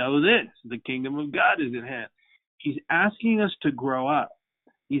this, know this, the kingdom of God is at hand. He's asking us to grow up.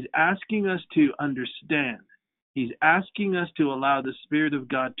 He's asking us to understand. He's asking us to allow the Spirit of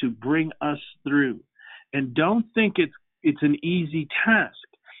God to bring us through. And don't think it's an easy task.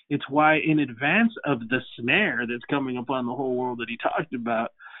 It's why in advance of the snare that's coming upon the whole world that he talked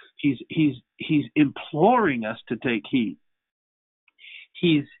about, he's imploring us to take heed.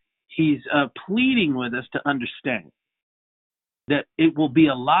 He's pleading with us to understand that it will be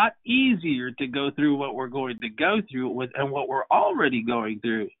a lot easier to go through what we're going to go through and what we're already going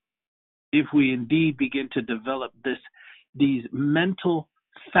through if we indeed begin to develop these mental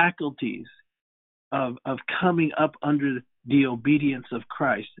faculties of coming up under the obedience of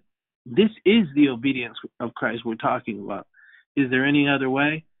Christ. This is the obedience of Christ we're talking about. Is there any other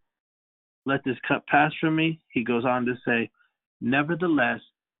way? Let this cup pass from me. He goes on to say, nevertheless,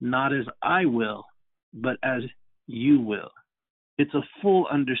 not as I will, but as you will. It's a full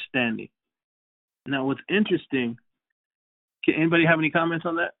understanding. Now, what's interesting, can anybody have any comments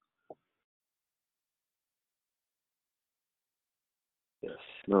on that? Yes.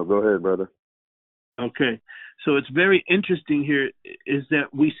 No, go ahead, brother. Okay. So it's very interesting here is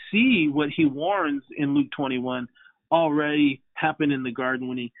that we see what he warns in Luke 21 already happen in the garden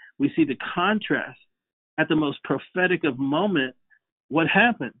when we see the contrast at the most prophetic of moment. What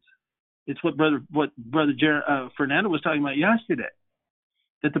happens? It's what brother Fernando was talking about yesterday,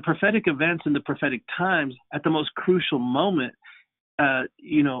 that the prophetic events and the prophetic times at the most crucial moment,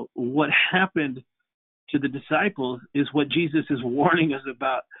 what happened to the disciples is what Jesus is warning us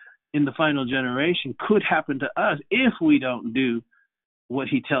about in the final generation could happen to us if we don't do what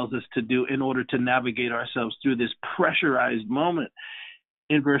he tells us to do in order to navigate ourselves through this pressurized moment.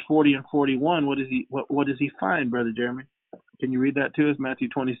 In verse 40 and 41, what does he find, Brother Jeremy? Can you read that to us? Matthew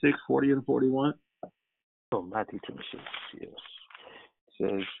 26, 40 and 41. Oh, Matthew 26, yes. It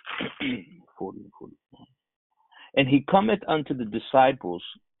says 40 and 41. And he cometh unto the disciples,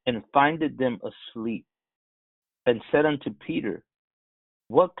 and findeth them asleep, and said unto Peter,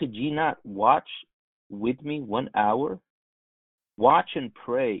 what, could ye not watch with me 1 hour? Watch and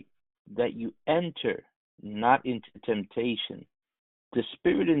pray that you enter not into temptation. The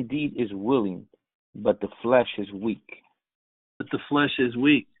spirit indeed is willing, but the flesh is weak. But the flesh is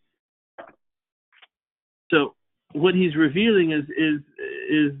weak. So what he's revealing is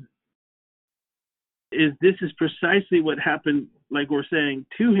this is precisely what happened, like we're saying,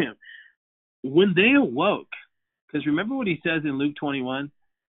 to him. When they awoke, because remember what he says in Luke 21?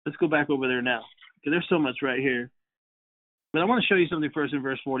 Let's go back over there now, because there's so much right here. But I want to show you something first in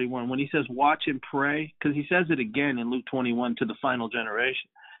verse 41. When he says watch and pray, because he says it again in Luke 21 to the final generation.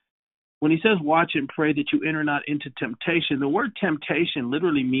 When he says watch and pray that you enter not into temptation, the word temptation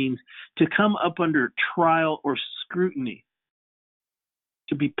literally means to come up under trial or scrutiny,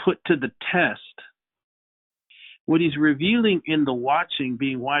 to be put to the test. What he's revealing in the watching,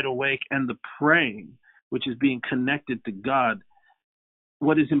 being wide awake, and the praying, which is being connected to God,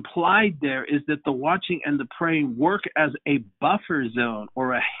 what is implied there is that the watching and the praying work as a buffer zone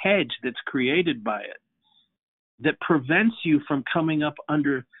or a hedge that's created by it that prevents you from coming up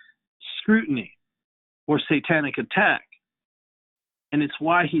under scrutiny or satanic attack. And it's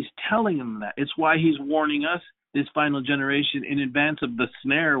why he's telling them that. It's why he's warning us, this final generation, in advance of the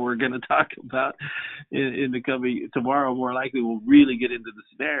snare we're going to talk about in the coming tomorrow. More likely we'll really get into the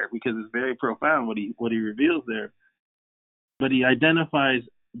snare because it's very profound what he reveals there. But he identifies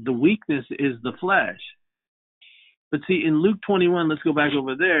the weakness is the flesh. But see, in Luke 21, let's go back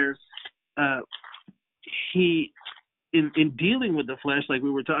over there, he, in dealing with the flesh, like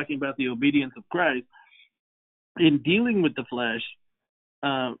we were talking about the obedience of Christ, in dealing with the flesh,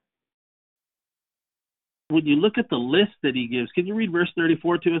 when you look at the list that he gives, can you read verse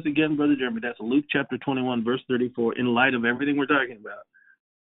 34 to us again, Brother Jeremy? That's Luke chapter 21, verse 34, in light of everything we're talking about.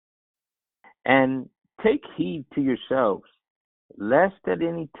 And take heed to yourselves, lest at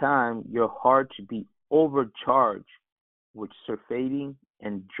any time your hearts be overcharged with surfeiting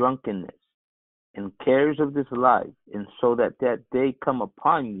and drunkenness and cares of this life, and so that day come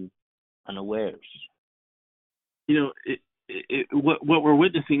upon you unawares. What we're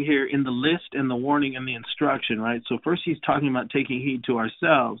witnessing here in the list and the warning and the instruction, right? So first he's talking about taking heed to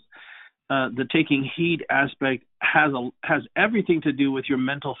ourselves. The taking heed aspect has everything to do with your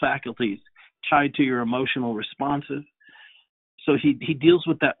mental faculties tied to your emotional responses. So he deals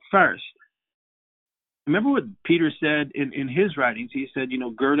with that first. Remember what Peter said in his writings? He said,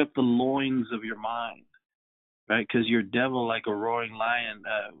 gird up the loins of your mind, right? Because your devil, like a roaring lion,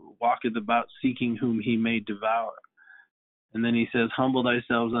 walketh about seeking whom he may devour. And then he says, humble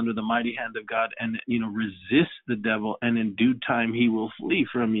thyself under the mighty hand of God and, resist the devil, and in due time he will flee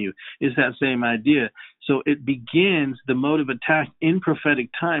from you. It's that same idea. So it begins, the mode of attack in prophetic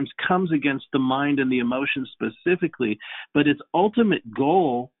times comes against the mind and the emotions specifically, but its ultimate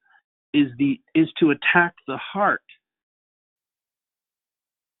goal is to attack the heart.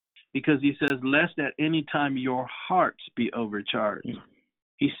 Because he says, lest at any time your hearts be overcharged.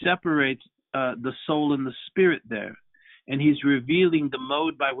 He separates the soul and the spirit there. And he's revealing the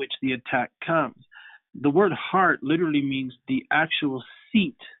mode by which the attack comes. The word heart literally means the actual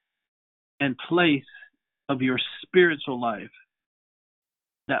seat and place of your spiritual life.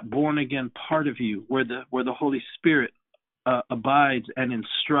 that born again part of you, where the Holy Spirit abides and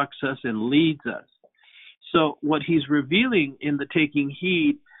instructs us and leads us. So what he's revealing in the taking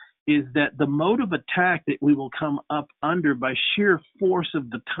heed is that the mode of attack that we will come up under by sheer force of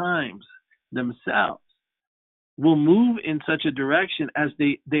the times themselves will move in such a direction as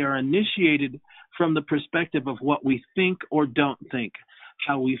they are initiated from the perspective of what we think or don't think,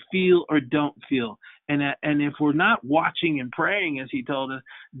 how we feel or don't feel. And if we're not watching and praying, as he told us,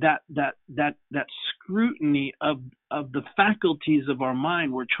 that scrutiny of the faculties of our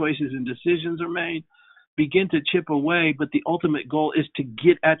mind where choices and decisions are made begin to chip away, but the ultimate goal is to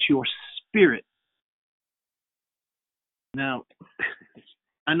get at your spirit. Now,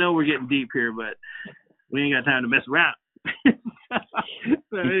 I know we're getting deep here, but we ain't got time to mess around.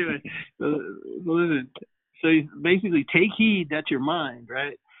 So anyway, so listen. So basically, take heed that your mind,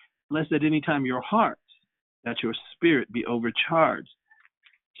 right? Lest at any time your heart, that your spirit be overcharged.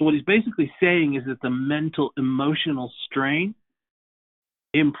 So what he's basically saying is that the mental, emotional strain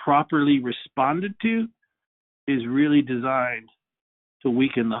improperly responded to is really designed to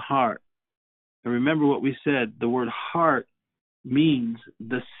weaken the heart. And remember what we said, the word heart means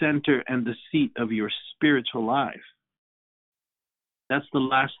the center and the seat of your spiritual life. That's the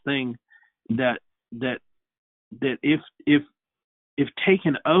last thing that if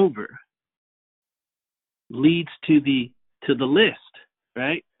taken over leads to the list,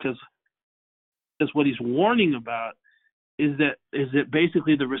 right? Because what he's warning about is that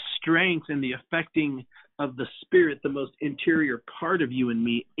basically the restraints and the affecting of the spirit, the most interior part of you and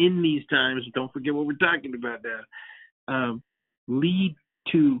me in these times, don't forget what we're talking about now, lead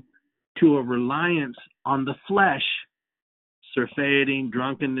to a reliance on the flesh, surfeiting,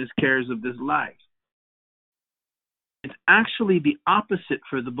 drunkenness, cares of this life. It's actually the opposite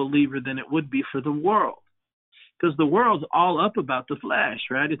for the believer than it would be for the world. Because the world's all up about the flesh,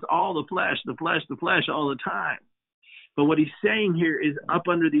 right? It's all the flesh all the time. But what he's saying here is up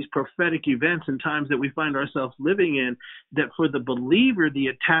under these prophetic events and times that we find ourselves living in, that for the believer, the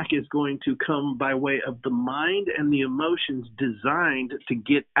attack is going to come by way of the mind and the emotions designed to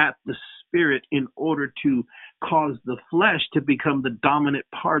get at the spirit in order to cause the flesh to become the dominant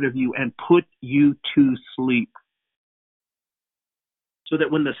part of you and put you to sleep. So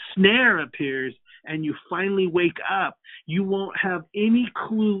that when the snare appears and you finally wake up, you won't have any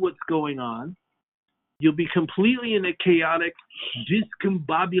clue what's going on. You'll be completely in a chaotic,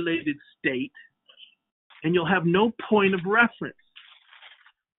 discombobulated state, and you'll have no point of reference.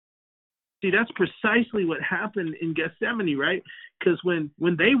 See, that's precisely what happened in Gethsemane, right? Because when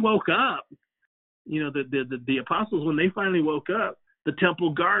they woke up, you know, the apostles, when they finally woke up, the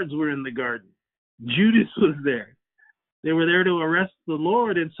temple guards were in the garden. Judas was there. They were there to arrest the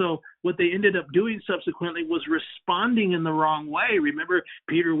Lord. And so what they ended up doing subsequently was responding in the wrong way. Remember,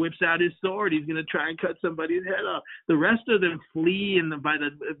 Peter whips out his sword. He's going to try and cut somebody's head off. The rest of them flee, and by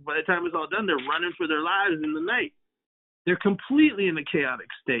the time it's all done, they're running for their lives in the night. They're completely in a chaotic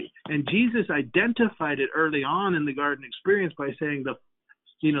state. And Jesus identified it early on in the garden experience by saying the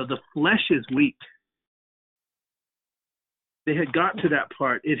flesh is weak. They had got to that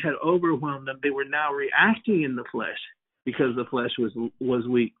part. It had overwhelmed them. They were now reacting in the flesh, because the flesh was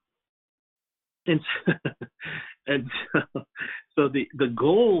weak. And so the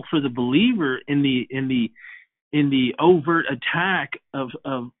goal for the believer in the overt attack of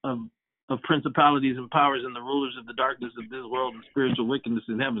principalities and powers and the rulers of the darkness of this world and spiritual wickedness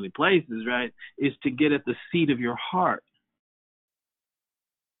in heavenly places, right, is to get at the seat of your heart.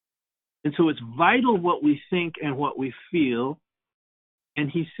 And so it's vital what we think and what we feel. And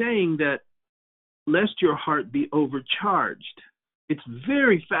he's saying that lest your heart be overcharged. It's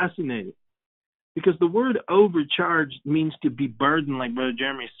very fascinating, because the word overcharged means to be burdened, like Brother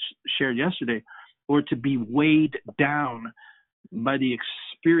Jeremy shared yesterday, or to be weighed down by the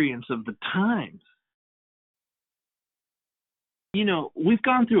experience of the times. You know, we've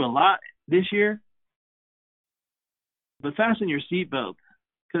gone through a lot this year, but fasten your seatbelts,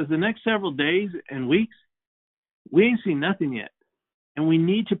 because the next several days and weeks, we ain't seen nothing yet. And we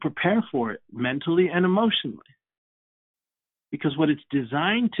need to prepare for it mentally and emotionally. Because what it's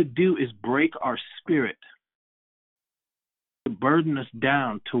designed to do is break our spirit, to burden us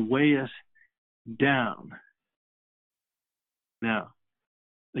down, to weigh us down. Now,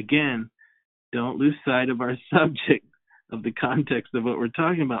 again, don't lose sight of our subject, of the context of what we're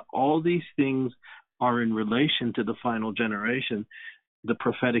talking about. All these things are in relation to the final generation, the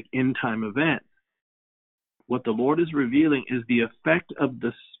prophetic end time event. What the Lord is revealing is the effect of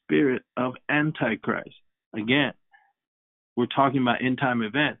the spirit of Antichrist. Again, we're talking about end time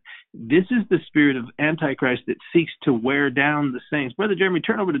events. This is the spirit of Antichrist that seeks to wear down the saints. Brother Jeremy,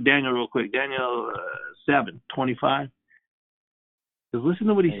 turn over to Daniel real quick. Daniel 7:25. Because listen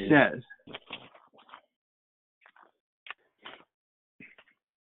to what he says.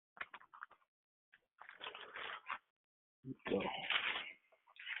 Go.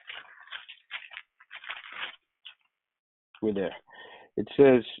 We're there. It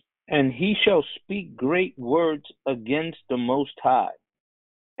says, and he shall speak great words against the Most High,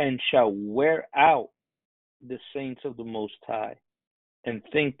 and shall wear out the saints of the Most High, and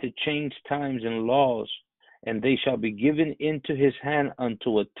think to change times and laws, and they shall be given into his hand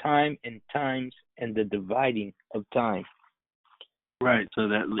unto a time and times and the dividing of time. Right, so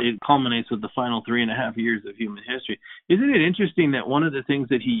that it culminates with the final 3.5 years of human history. Isn't it interesting that one of the things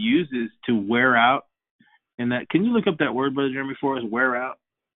that he uses to wear out, and that, can you look up that word, Brother Jeremy, for us, wear out?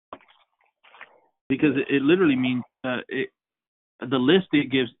 Because it literally means, the list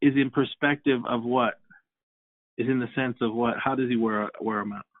it gives is in perspective of what? Is in the sense of what? How does he wear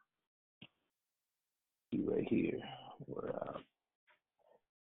them out? Right here, wear out.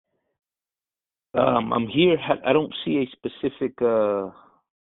 I'm here. I don't see a specific the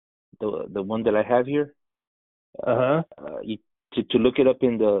one that I have here. To look it up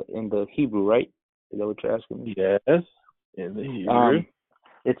in the Hebrew, right? Is that what you're asking me? Yes, in the Hebrew.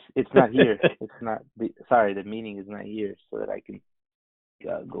 It's not here. It's not. Sorry, the meaning is not here, so that I can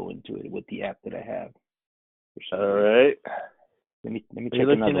go into it with the app that I have. All right. Let me check You're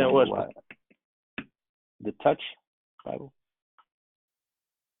looking another at one. what? The Touch Bible.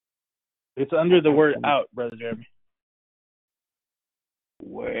 It's under the word out, Brother Jeremy.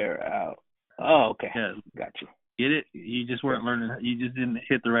 Wear out. Oh, okay. Yeah. Got you. Get it? You just weren't learning. You just didn't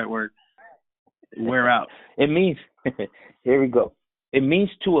hit the right word. Wear out. It means, here we go. It means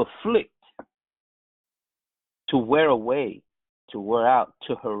to afflict, to wear away, to wear out,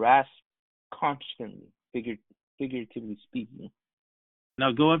 to harass constantly, figuratively speaking.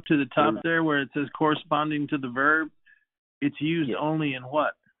 Now go up to the top there where it says corresponding to the verb. It's used only in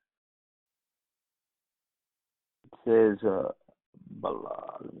what? It says,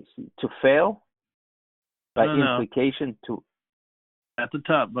 let me see, to fail, by implication to. At the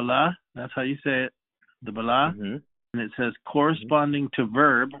top, bala, that's how you say it, the bala. Mm-hmm. And it says corresponding to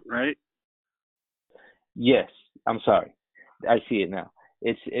verb, right? Yes, I'm sorry. I see it now.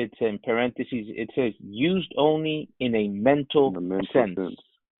 It's in parentheses. It says used only in a mental sense.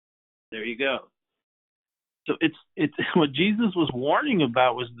 There you go. So it's what Jesus was warning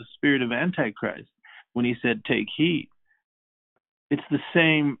about was the spirit of Antichrist when he said take heed. It's the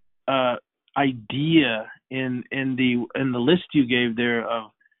same idea in the list you gave there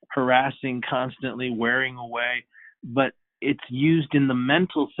of harassing constantly, wearing away, but it's used in the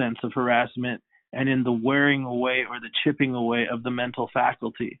mental sense of harassment and in the wearing away or the chipping away of the mental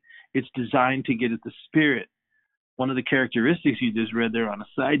faculty. It's designed to get at the spirit. One of the characteristics you just read there on a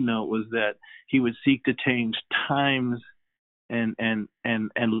side note was that he would seek to change times and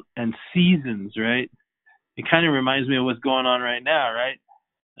seasons, right? It kind of reminds me of what's going on right now, right?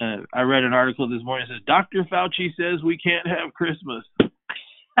 I read an article this morning that says Dr. Fauci says we can't have Christmas.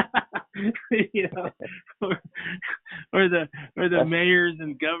 You know, or the mayors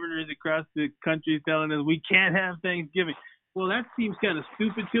and governors across the country telling us we can't have Thanksgiving. Well, that seems kind of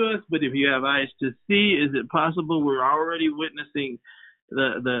stupid to us, but if you have eyes to see, is it possible we're already witnessing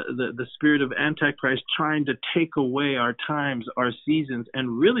the spirit of Antichrist trying to take away our times, our seasons,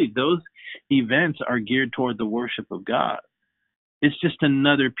 and really those events are geared toward the worship of God. It's just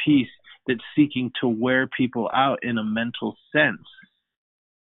another piece that's seeking to wear people out in a mental sense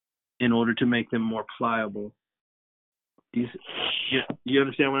in order to make them more pliable. You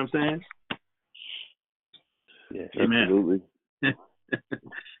understand what I'm saying? Yes, absolutely.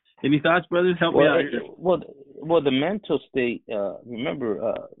 Any thoughts, brothers? Help me out here. Well, the mental state.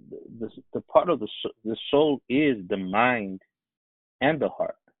 Remember, the part of the soul is the mind and the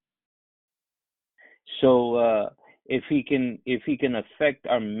heart. So if he can affect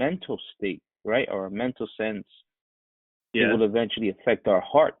our mental state, right, or our mental sense, it will eventually affect our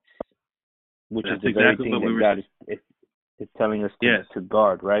hearts, which is the very thing that God is telling us to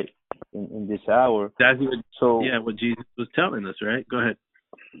guard, right, in this hour. That's what Jesus was telling us, right? Go ahead.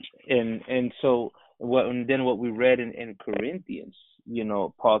 And so what we read in Corinthians, you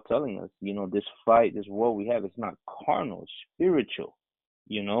know, Paul telling us, you know, this fight, this war we have, it's not carnal, it's spiritual,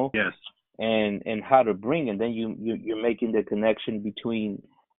 you know. Yes. And how to bring, and then you're making the connection between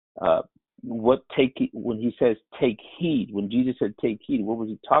when he says take heed, when Jesus said take heed, what was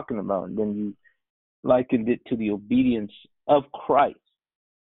he talking about? And then you likened it to the obedience of Christ,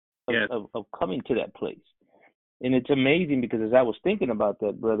 of coming to that place. And it's amazing because as I was thinking about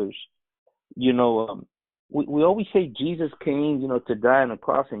that, brothers, you know, we always say Jesus came, you know, to die on the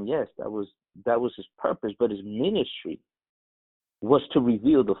cross, and yes, that was his purpose, but his ministry was to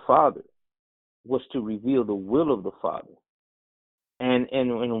reveal the Father, was to reveal the will of the Father. And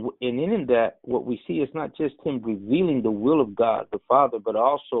in that, what we see is not just him revealing the will of God, the Father, but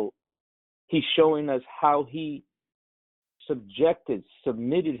also he's showing us how he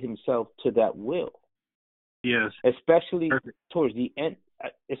submitted himself to that will. Yes. Especially Perfect. towards the end,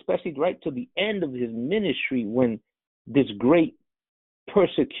 especially right to the end of his ministry when this great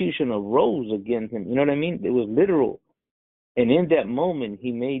persecution arose against him. You know what I mean? It was literal. And in that moment,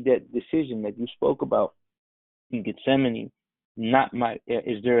 he made that decision that you spoke about in Gethsemane.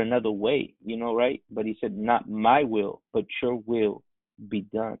 Is there another way? You know, right? But he said, not my will, but your will be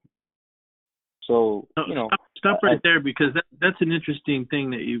done. So, you know. Stop right there, because that's an interesting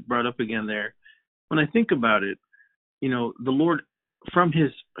thing that you brought up again there. When I think about it, you know, the Lord, from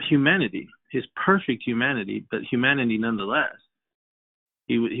his humanity, his perfect humanity, but humanity nonetheless,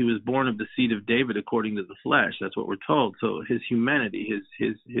 he was born of the seed of David according to the flesh. That's what we're told. So his humanity,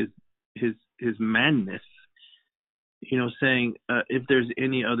 his manness, you know, saying, if there's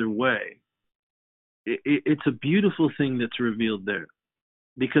any other way, it's a beautiful thing that's revealed there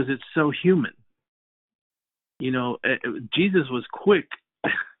because it's so human. You know, Jesus was quick,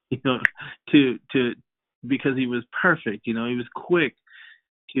 you know, to because he was perfect. You know, he was quick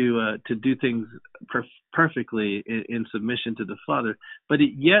to do things perfectly in submission to the Father. But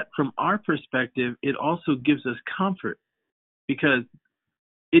yet, from our perspective, it also gives us comfort because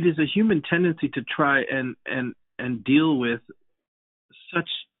it is a human tendency to try and deal with such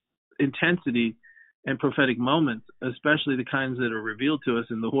intensity and prophetic moments, especially the kinds that are revealed to us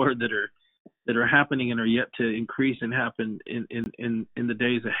in the Word that are happening and are yet to increase and happen in the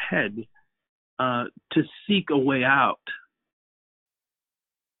days ahead, to seek a way out.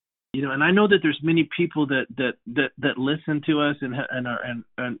 You know, and I know that there's many people that listen to us and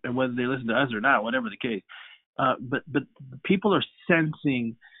whether they listen to us or not, whatever the case, but people are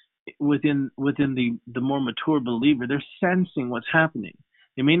sensing within the more mature believer, they're sensing what's happening.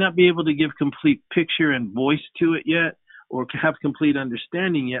 They may not be able to give complete picture and voice to it yet, or have complete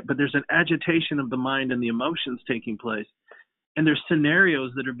understanding yet, but there's an agitation of the mind and the emotions taking place. And there's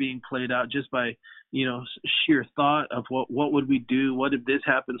scenarios that are being played out just by, you know, sheer thought of what would we do? What if this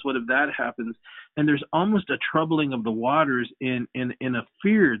happens? What if that happens? And there's almost a troubling of the waters in a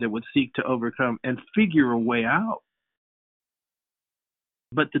fear that would seek to overcome and figure a way out.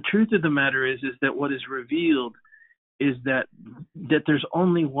 But the truth of the matter is that what is revealed is that there's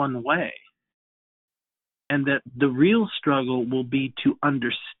only one way. And that the real struggle will be to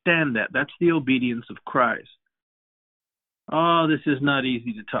understand that. That's the obedience of Christ. Oh, this is not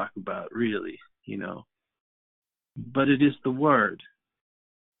easy to talk about, really, you know. But it is the Word.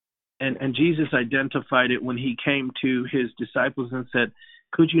 And Jesus identified it when he came to his disciples and said,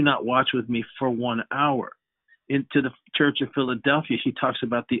 could you not watch with me for 1 hour? Into the church of Philadelphia, he talks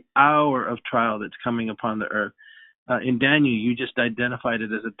about the hour of trial that's coming upon the earth. In Daniel, you just identified it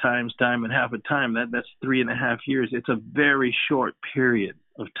as a time and half a time. That's 3.5 years. It's a very short period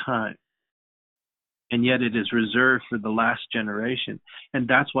of time. And yet it is reserved for the last generation. And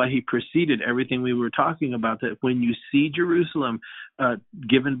that's why he preceded everything we were talking about, that when you see Jerusalem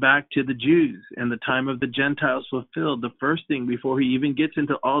given back to the Jews and the time of the Gentiles fulfilled, the first thing before he even gets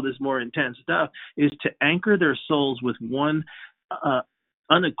into all this more intense stuff is to anchor their souls with one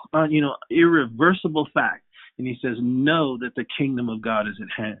irreversible fact. And he says, know that the kingdom of God is at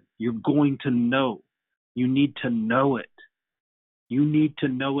hand. You're going to know. You need to know it. You need to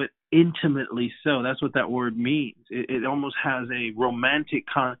know it intimately so. That's what that word means. It almost has a romantic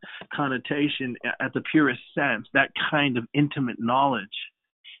connotation at the purest sense. That kind of intimate knowledge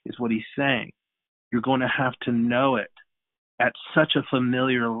is what he's saying. You're going to have to know it at such a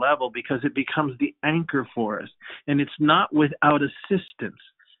familiar level because it becomes the anchor for us. And it's not without assistance.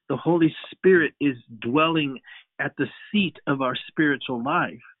 The Holy Spirit is dwelling at the seat of our spiritual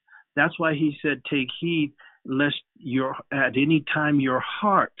life. That's why he said, take heed lest at any time your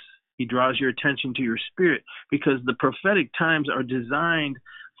hearts, he draws your attention to your spirit, because the prophetic times are designed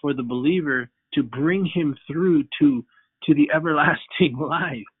for the believer to bring him through to the everlasting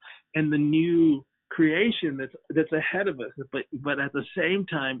life and the new creation that's ahead of us. But at the same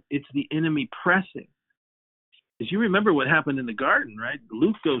time, it's the enemy pressing. As you remember what happened in the garden, right?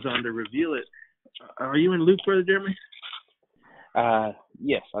 Luke goes on to reveal it. Are you in Luke, Brother Jeremy?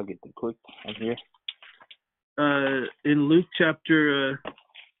 Yes, I'll get the quick. I'm here. In Luke chapter,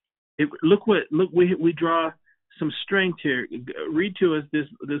 we draw some strength here. Read to us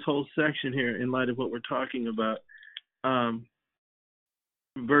this whole section here in light of what we're talking about.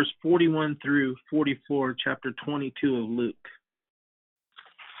 Verse 41 through 44, chapter 22 of Luke.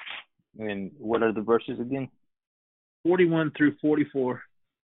 And what are the verses again? 41 through 44.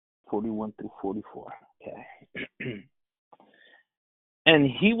 41 through 44. Okay. And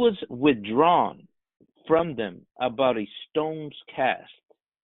he was withdrawn from them about a stone's cast,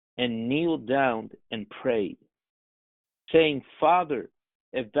 and kneeled down and prayed, saying, Father,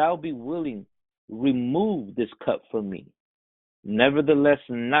 if thou be willing, remove this cup from me. Nevertheless,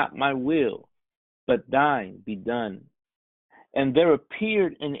 not my will, but thine be done. And there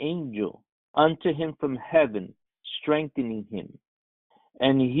appeared an angel unto him from heaven, strengthening him.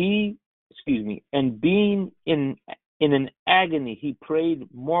 And and being in an agony, he prayed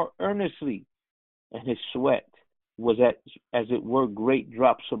more earnestly, and his sweat was as it were great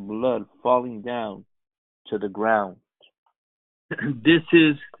drops of blood falling down to the ground. This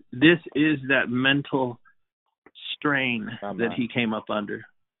is that mental strain that he came up under.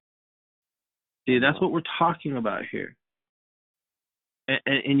 See, that's what we're talking about here.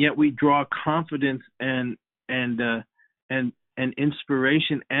 And yet we draw confidence and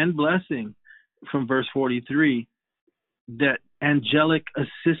inspiration and blessing from verse 43 that angelic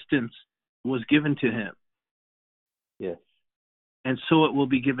assistance was given to him. Yes. And so it will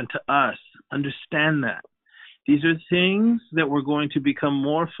be given to us. Understand that. These are things that we're going to become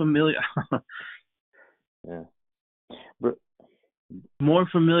more familiar yeah. more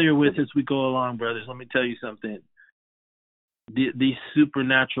familiar with as we go along, brothers. Let me tell you something. These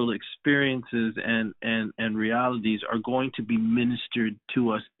supernatural experiences and realities are going to be ministered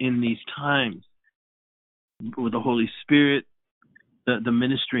to us in these times with the Holy Spirit, the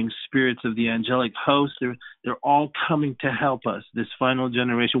ministering spirits of the angelic host. They're all coming to help us, this final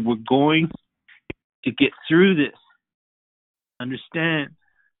generation. We're going to get through this. Understand?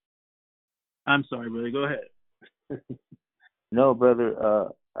 I'm sorry, brother. Go ahead. No,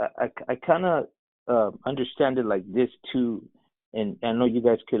 brother. I kind of understand it like this too, and I know you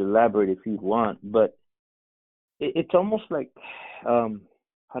guys could elaborate if you want, but it's almost like,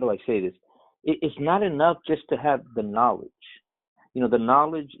 how do I say this? It's not enough just to have the knowledge. You know, the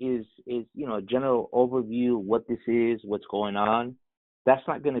knowledge is a general overview of what this is, what's going on. That's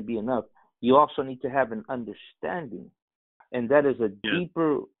not going to be enough. You also need to have an understanding, and that is a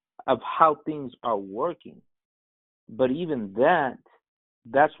deeper of how things are working. But even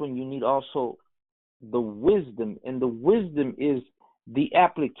that's when you need also the wisdom, and the wisdom is the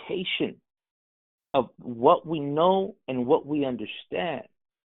application of what we know and what we understand.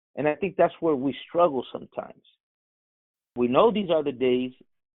 And I think that's where we struggle sometimes. We know these are the days.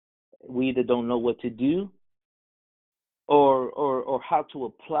 We either don't know what to do or how to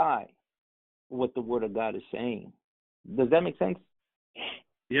apply what the Word of God is saying. Does that make sense?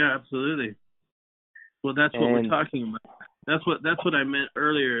 Yeah, absolutely. Well, that's what we're talking about. That's what I meant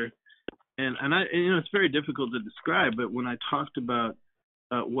earlier, and I it's very difficult to describe. But when I talked about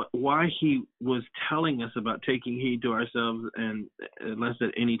why he was telling us about taking heed to ourselves and lest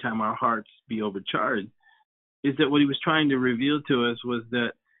at any time our hearts be overcharged, is that what he was trying to reveal to us was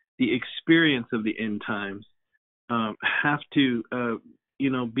that the experience of the end times have to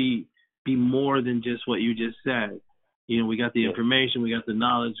be more than just what you just said. You know, we got the information, we got the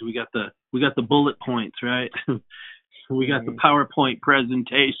knowledge, we got the bullet points, right? We got the PowerPoint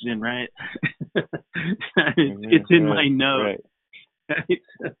presentation, right? It's in my notes. Right. He's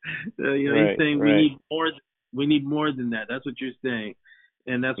saying we need more than that. That's what you're saying,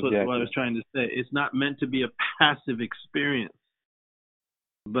 and that's what I was trying to say. It's not meant to be a passive experience,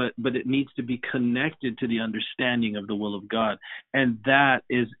 but it needs to be connected to the understanding of the will of God, and that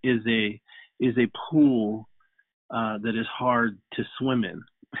is a pool that is hard to swim in.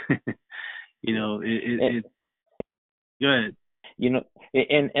 Go ahead.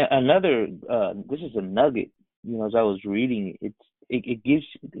 And another, this is a nugget. As I was reading, it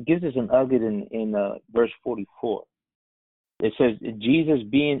gives us a nugget in verse 44. It says, Jesus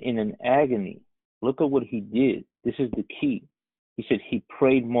being in an agony. Look at what he did. This is the key. He said he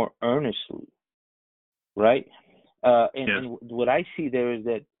prayed more earnestly, right? And what I see there is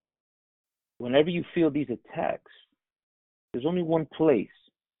that whenever you feel these attacks, there's only one place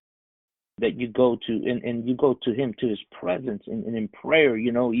that you go to, and you go to him, to his presence, and in prayer.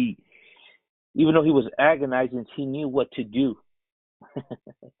 He, even though he was agonizing, he knew what to do.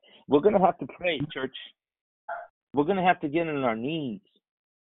 We're going to have to pray, church. We're going to have to get on our knees.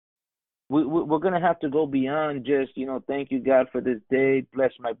 We're going to have to go beyond just, thank you, God, for this day.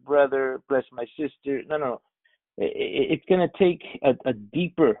 Bless my brother. Bless my sister. No. It's going to take a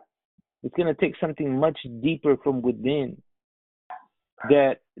deeper It's going to take something much deeper from within.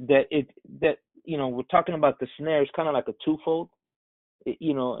 That we're talking about the snare. It's kind of like a twofold.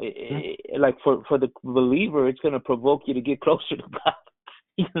 Like for the believer, it's going to provoke you to get closer to God.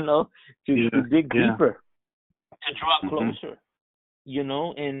 To dig deeper, to draw closer.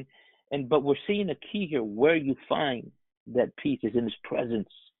 But we're seeing a key here. Where you find that peace is in His presence,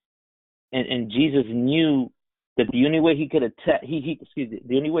 and Jesus knew that the only way He could attack,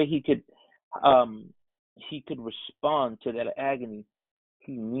 the only way He could respond to that agony.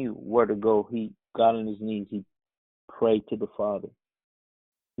 He knew where to go. He got on His knees. He prayed to the Father,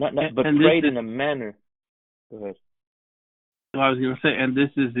 but prayed in a manner. Go ahead. I was going to say, and this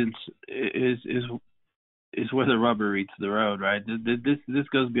is where the rubber meets the road, right? This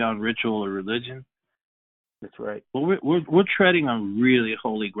goes beyond ritual or religion. That's right. Well, we're treading on really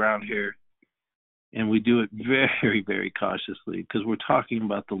holy ground here, and we do it very, very cautiously because we're talking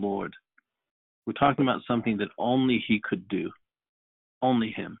about the Lord. We're talking about something that only He could do,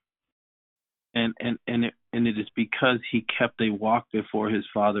 only Him, and it is because He kept a walk before His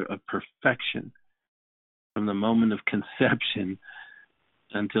Father of perfection from the moment of conception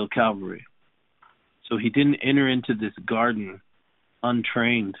until Calvary. So He didn't enter into this garden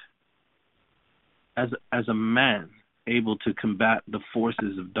untrained as a man able to combat the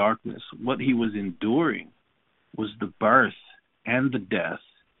forces of darkness. What He was enduring was the birth and the death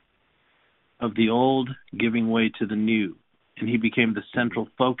of the old giving way to the new, and He became the central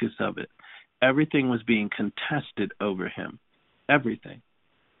focus of it. Everything was being contested over Him. Everything.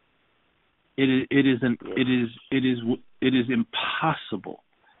 It is impossible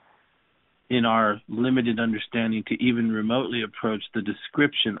in our limited understanding to even remotely approach the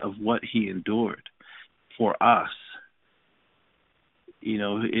description of what He endured for us.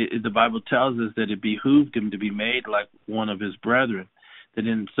 The Bible tells us that it behooved Him to be made like one of His brethren, that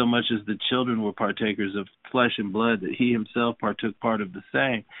in so much as the children were partakers of flesh and blood, that He Himself partook part of the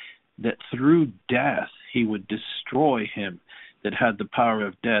same, that through death He would destroy him that had the power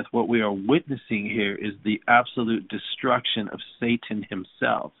of death. What we are witnessing here is the absolute destruction of Satan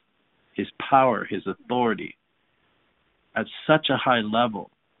himself, his power, his authority, at such a high level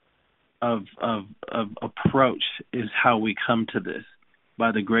of approach is how we come to this,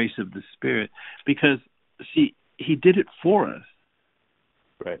 by the grace of the Spirit. Because, see, He did it for us.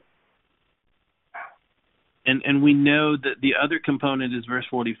 Right. And we know that the other component is verse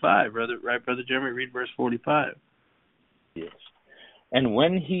 45, right, Brother Jeremy? Read verse 45. Yes. And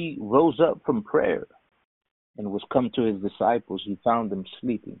when He rose up from prayer and was come to His disciples, He found them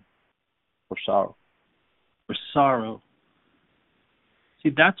sleeping for sorrow. For sorrow.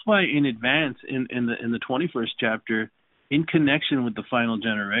 See, that's why in advance, in the 21st chapter, in connection with the final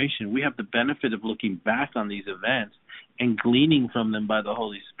generation, we have the benefit of looking back on these events and gleaning from them by the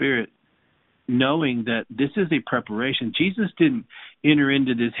Holy Spirit, knowing that this is a preparation. Jesus didn't enter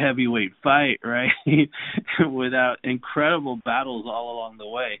into this heavyweight fight, right, without incredible battles all along the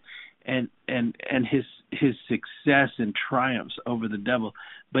way, and his success and triumphs over the devil.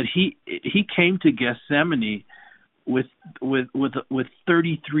 But he came to Gethsemane with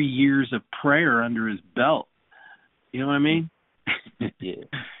 33 years of prayer under His belt. You know what I mean? Yeah.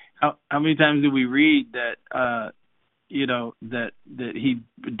 How many times do we read that? That He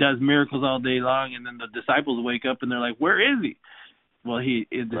does miracles all day long, and then the disciples wake up and they're like, "Where is He?" Well, it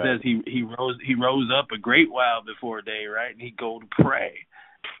says he rose up a great while before day, right? And He'd go to pray.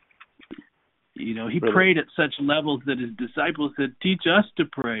 He prayed at such levels that His disciples said, "Teach us to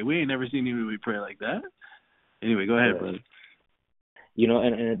pray." We ain't never seen anybody pray like that. Anyway, go ahead, brother.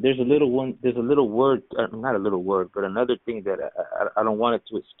 And there's a little word, not a little word, but another thing that I don't want it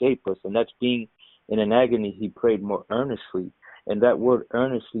to escape us, and that's being in an agony. He prayed more earnestly, and that word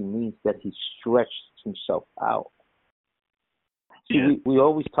earnestly means that He stretched Himself out. Yeah. See, we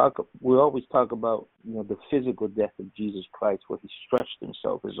always talk about the physical death of Jesus Christ, where He stretched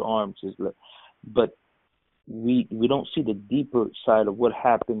Himself, His arms, His legs, but we don't see the deeper side of what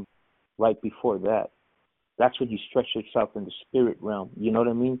happened right before that. That's when He stretched Himself in the spirit realm. You know what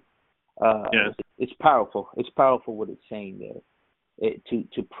I mean? Yes. It's powerful. It's powerful what it's saying there.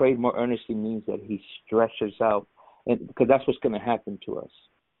 To pray more earnestly means that He stretches out, and because that's what's going to happen to us.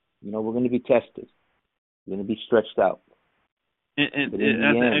 We're going to be tested. We're going to be stretched out. And that's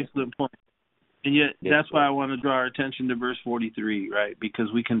an excellent point. And yet, that's why I want to draw our attention to verse 43, right?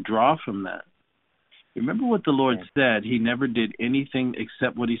 Because we can draw from that. Remember what the Lord said. He never did anything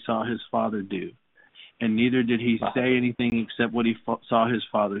except what He saw His Father do. And neither did He say anything except what He saw His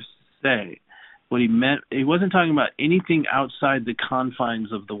Father say. What He meant, He wasn't talking about anything outside the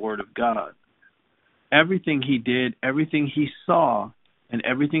confines of the Word of God. Everything He did, everything He saw, and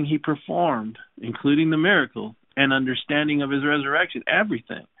everything he performed, including the miracle and understanding of his resurrection,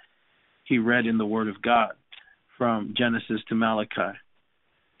 everything he read in the Word of God from Genesis to Malachi.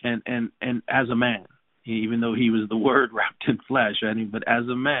 And as a man, even though he was the Word wrapped in flesh, but as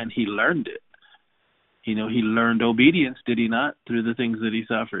a man, he learned it. He learned obedience, did he not, through the things that he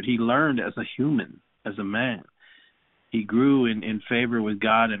suffered? He learned as a human, as a man. He grew in favor with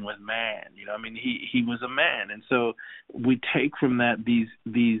God and with man. He was a man. And so we take from that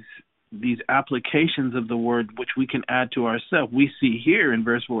these applications of the word, which we can add to ourselves. We see here in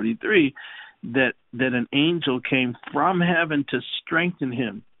verse 43 that an angel came from heaven to strengthen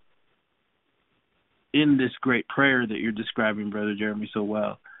him in this great prayer that you're describing, Brother Jeremy, so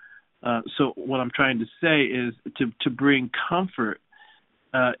well. So what I'm trying to say is to bring comfort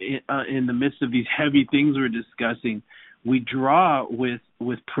in the midst of these heavy things we're discussing. We draw with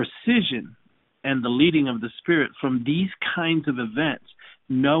precision and the leading of the Spirit from these kinds of events,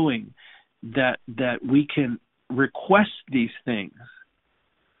 knowing that we can request these things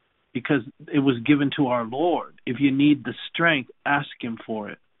because it was given to our Lord. If you need the strength, ask him for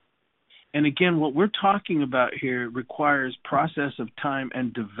it. And again, what we're talking about here requires process of time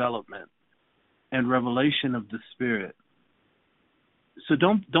and development and revelation of the Spirit. So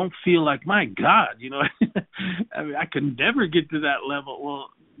don't feel like, my God, I could never get to that level. Well,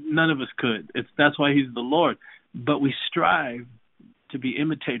 none of us could. That's why he's the Lord. But we strive to be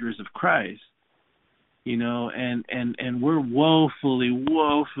imitators of Christ, and we're woefully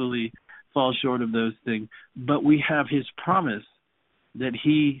fall short of those things. But we have his promise that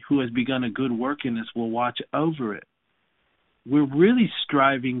he who has begun a good work in us will watch over it. We're really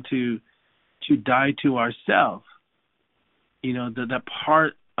striving to die to ourselves. That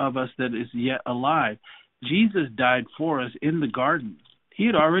part of us that is yet alive. Jesus died for us in the garden. He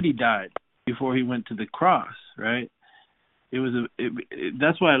had already died before he went to the cross, right?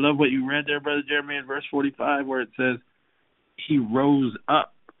 That's why I love what you read there, Brother Jeremy, in verse 45, where it says he rose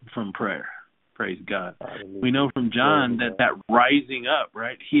up from prayer. Praise God. Hallelujah. We know from John that rising up,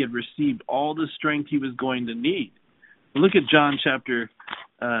 right? He had received all the strength he was going to need. Look at John chapter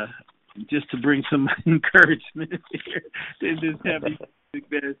just to bring some encouragement here in this heavy,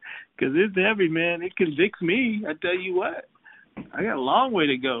 because it's heavy, man. It convicts me. I tell you what, I got a long way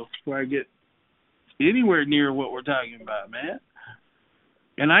to go before I get anywhere near what we're talking about, man.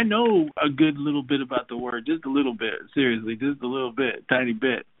 And I know a good little bit about the word, just a little bit, seriously, just a little bit, tiny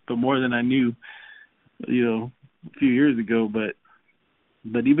bit, but more than I knew, a few years ago. But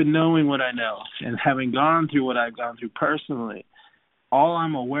even knowing what I know and having gone through what I've gone through personally, all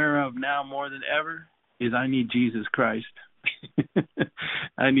I'm aware of now more than ever is I need Jesus Christ.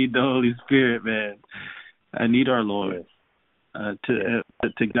 I need the Holy Spirit, man. I need our Lord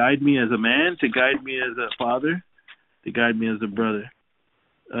to guide me as a man, to guide me as a father, to guide me as a brother.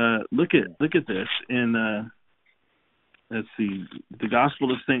 Look at this in let's see, the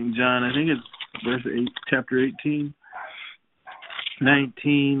Gospel of St. John. I think it's verse 8, chapter 18,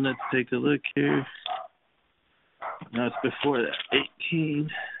 19. Let's take a look here. No, it's before that. 18.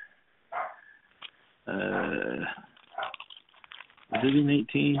 Is it in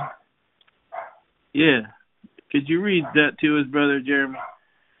 18? Yeah. Could you read that to us, Brother Jeremy?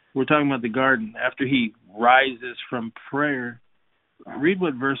 We're talking about the garden. After he rises from prayer, read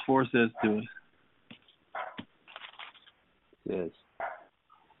what verse 4 says to us. It says,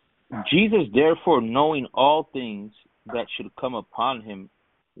 Jesus, therefore, knowing all things that should come upon him,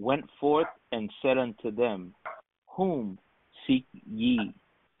 went forth and said unto them, whom seek ye?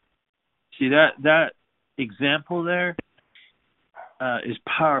 See, that example there is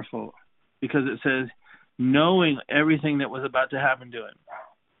powerful, because it says, knowing everything that was about to happen to him.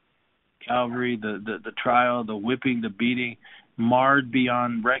 Calvary, the trial, the whipping, the beating, marred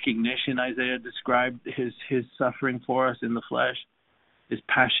beyond recognition. Isaiah described his suffering for us in the flesh, his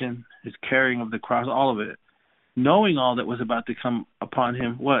passion, his carrying of the cross, all of it. Knowing all that was about to come upon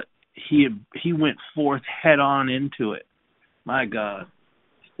him, what? He went forth head on into it. My God.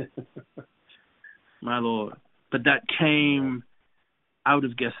 My Lord. But that came out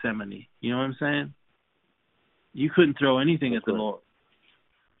of Gethsemane. You know what I'm saying? You couldn't throw anything at the Lord.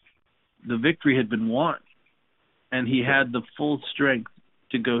 The victory had been won, and he had the full strength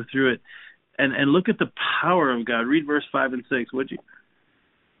to go through it. And look at the power of God. Read verse 5 and 6, would you?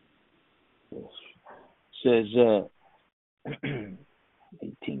 It says,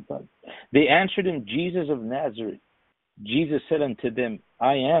 18. They answered him, Jesus of Nazareth. Jesus said unto them,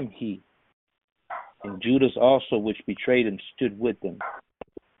 I am he. And Judas also, which betrayed him, stood with them.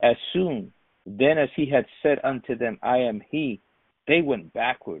 As soon then as he had said unto them, I am he, they went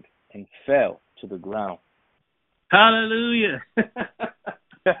backward and fell to the ground. Hallelujah.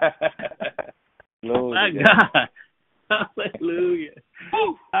 Glory My to God. God. Hallelujah.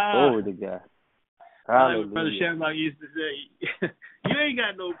 Glory to God. Like Brother Hallelujah. Shamrock used to say, you ain't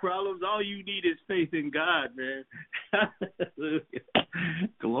got no problems. All you need is faith in God, man. Hallelujah.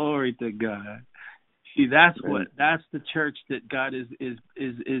 Glory to God. See, that's the church that God is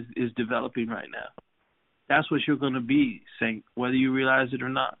developing right now. That's what you're going to be, saint, whether you realize it or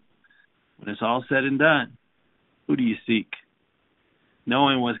not. When it's all said and done, who do you seek?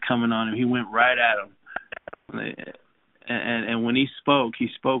 Knowing what's coming on him, he went right at him. And when he spoke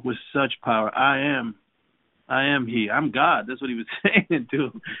with such power. I am he. I'm God. That's what he was saying to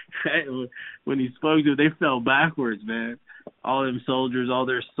him. Right? When he spoke to them, they fell backwards, man. All them soldiers, all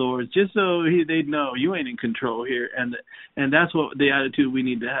their swords, just so they'd know you ain't in control here. And that's what the attitude we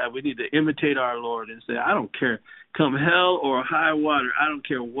need to have. We need to imitate our Lord and say, I don't care, come hell or high water. I don't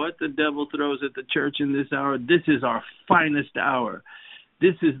care what the devil throws at the church in this hour. This is our finest hour.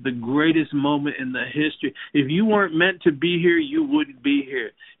 This is the greatest moment in the history. If you weren't meant to be here, you wouldn't be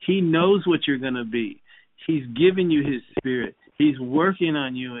here. He knows what you're going to be. He's given you his spirit. He's working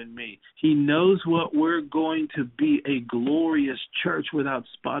on you and me. He knows what we're going to be, a glorious church without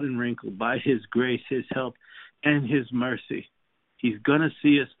spot and wrinkle by his grace, his help, and his mercy. He's going to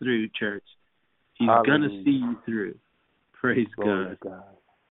see us through, church. He's going to see you through. Praise Glory God. to God.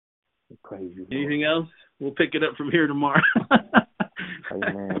 Praise you, Lord. Anything else? We'll pick it up from here tomorrow.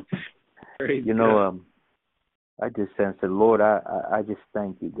 Amen. Praise you know, I just sense that, Lord, I just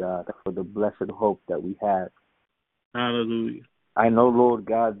thank you, God, for the blessed hope that we have. Hallelujah. I know, Lord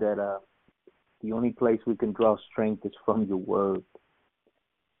God, that the only place we can draw strength is from your word.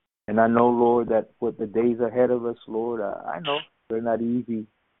 And I know, Lord, that with the days ahead of us, Lord, I know they're not easy.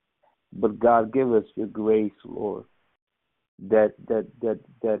 But God, give us your grace, Lord, that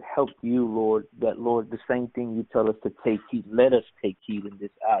helped you, Lord, that, Lord, the same thing you tell us to take heed. Let us take heed in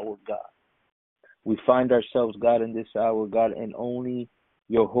this hour, God. We find ourselves, God, in this hour, God, and only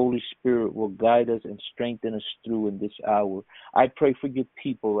your Holy Spirit will guide us and strengthen us through in this hour. I pray for your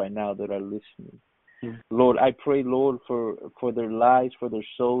people right now that are listening. Lord, I pray, Lord, for their lives, for their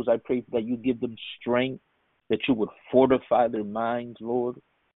souls. I pray that you give them strength, that you would fortify their minds, Lord.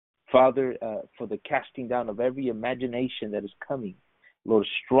 Father, for the casting down of every imagination that is coming, Lord,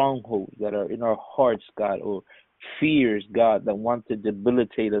 strongholds that are in our hearts, God, or fears, God, that want to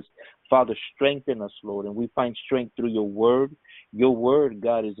debilitate us. Father, strengthen us, Lord, and we find strength through your word. Your word,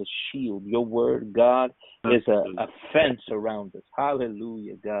 God, is a shield. Your word, God, is a fence around us.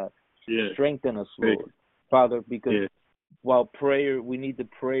 Hallelujah, God. Yeah. Strengthen us, Lord. Father, because while prayer, we need the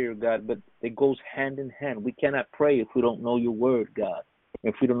prayer, God, but it goes hand in hand. We cannot pray if we don't know your word, God,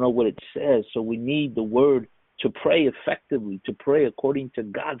 if we don't know what it says. So we need the word to pray effectively, to pray according to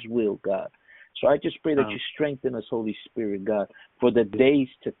God's will, God. So I just pray that you strengthen us, Holy Spirit, God, for the days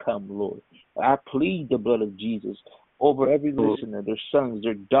to come, Lord. I plead the blood of Jesus over every listener, their sons,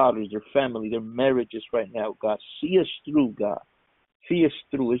 their daughters, their family, their marriages right now, God. See us through, God. See us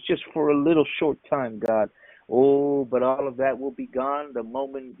through. It's just for a little short time, God. Oh, but all of that will be gone the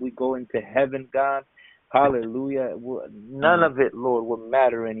moment we go into heaven, God. Hallelujah. None of it, Lord, will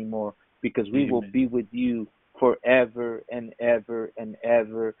matter anymore because we will be with you forever and ever and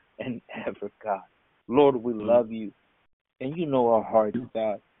ever and ever, God. Lord, we love you. And you know our hearts,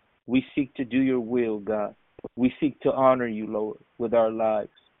 God. We seek to do your will, God. We seek to honor you, Lord, with our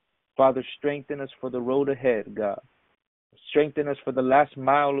lives. Father, strengthen us for the road ahead, God. Strengthen us for the last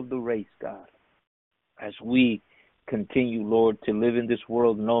mile of the race, God. As we continue, Lord, to live in this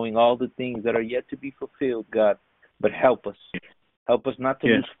world knowing all the things that are yet to be fulfilled, God. But help us. Help us not to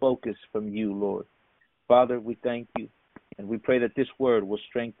lose focus from you, Lord. Father, we thank you. And we pray that this word will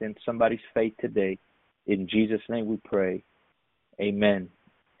strengthen somebody's faith today. In Jesus' name we pray. Amen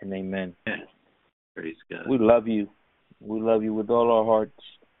and amen. Praise God. We love you. We love you with all our hearts.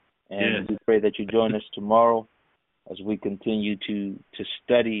 And we pray that you join us tomorrow as we continue to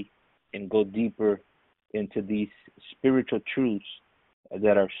study and go deeper into these spiritual truths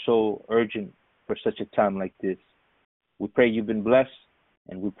that are so urgent for such a time like this. We pray you've been blessed,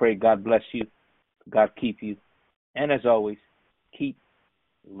 and we pray God bless you, God keep you, and as always, keep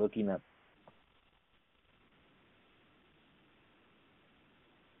looking up.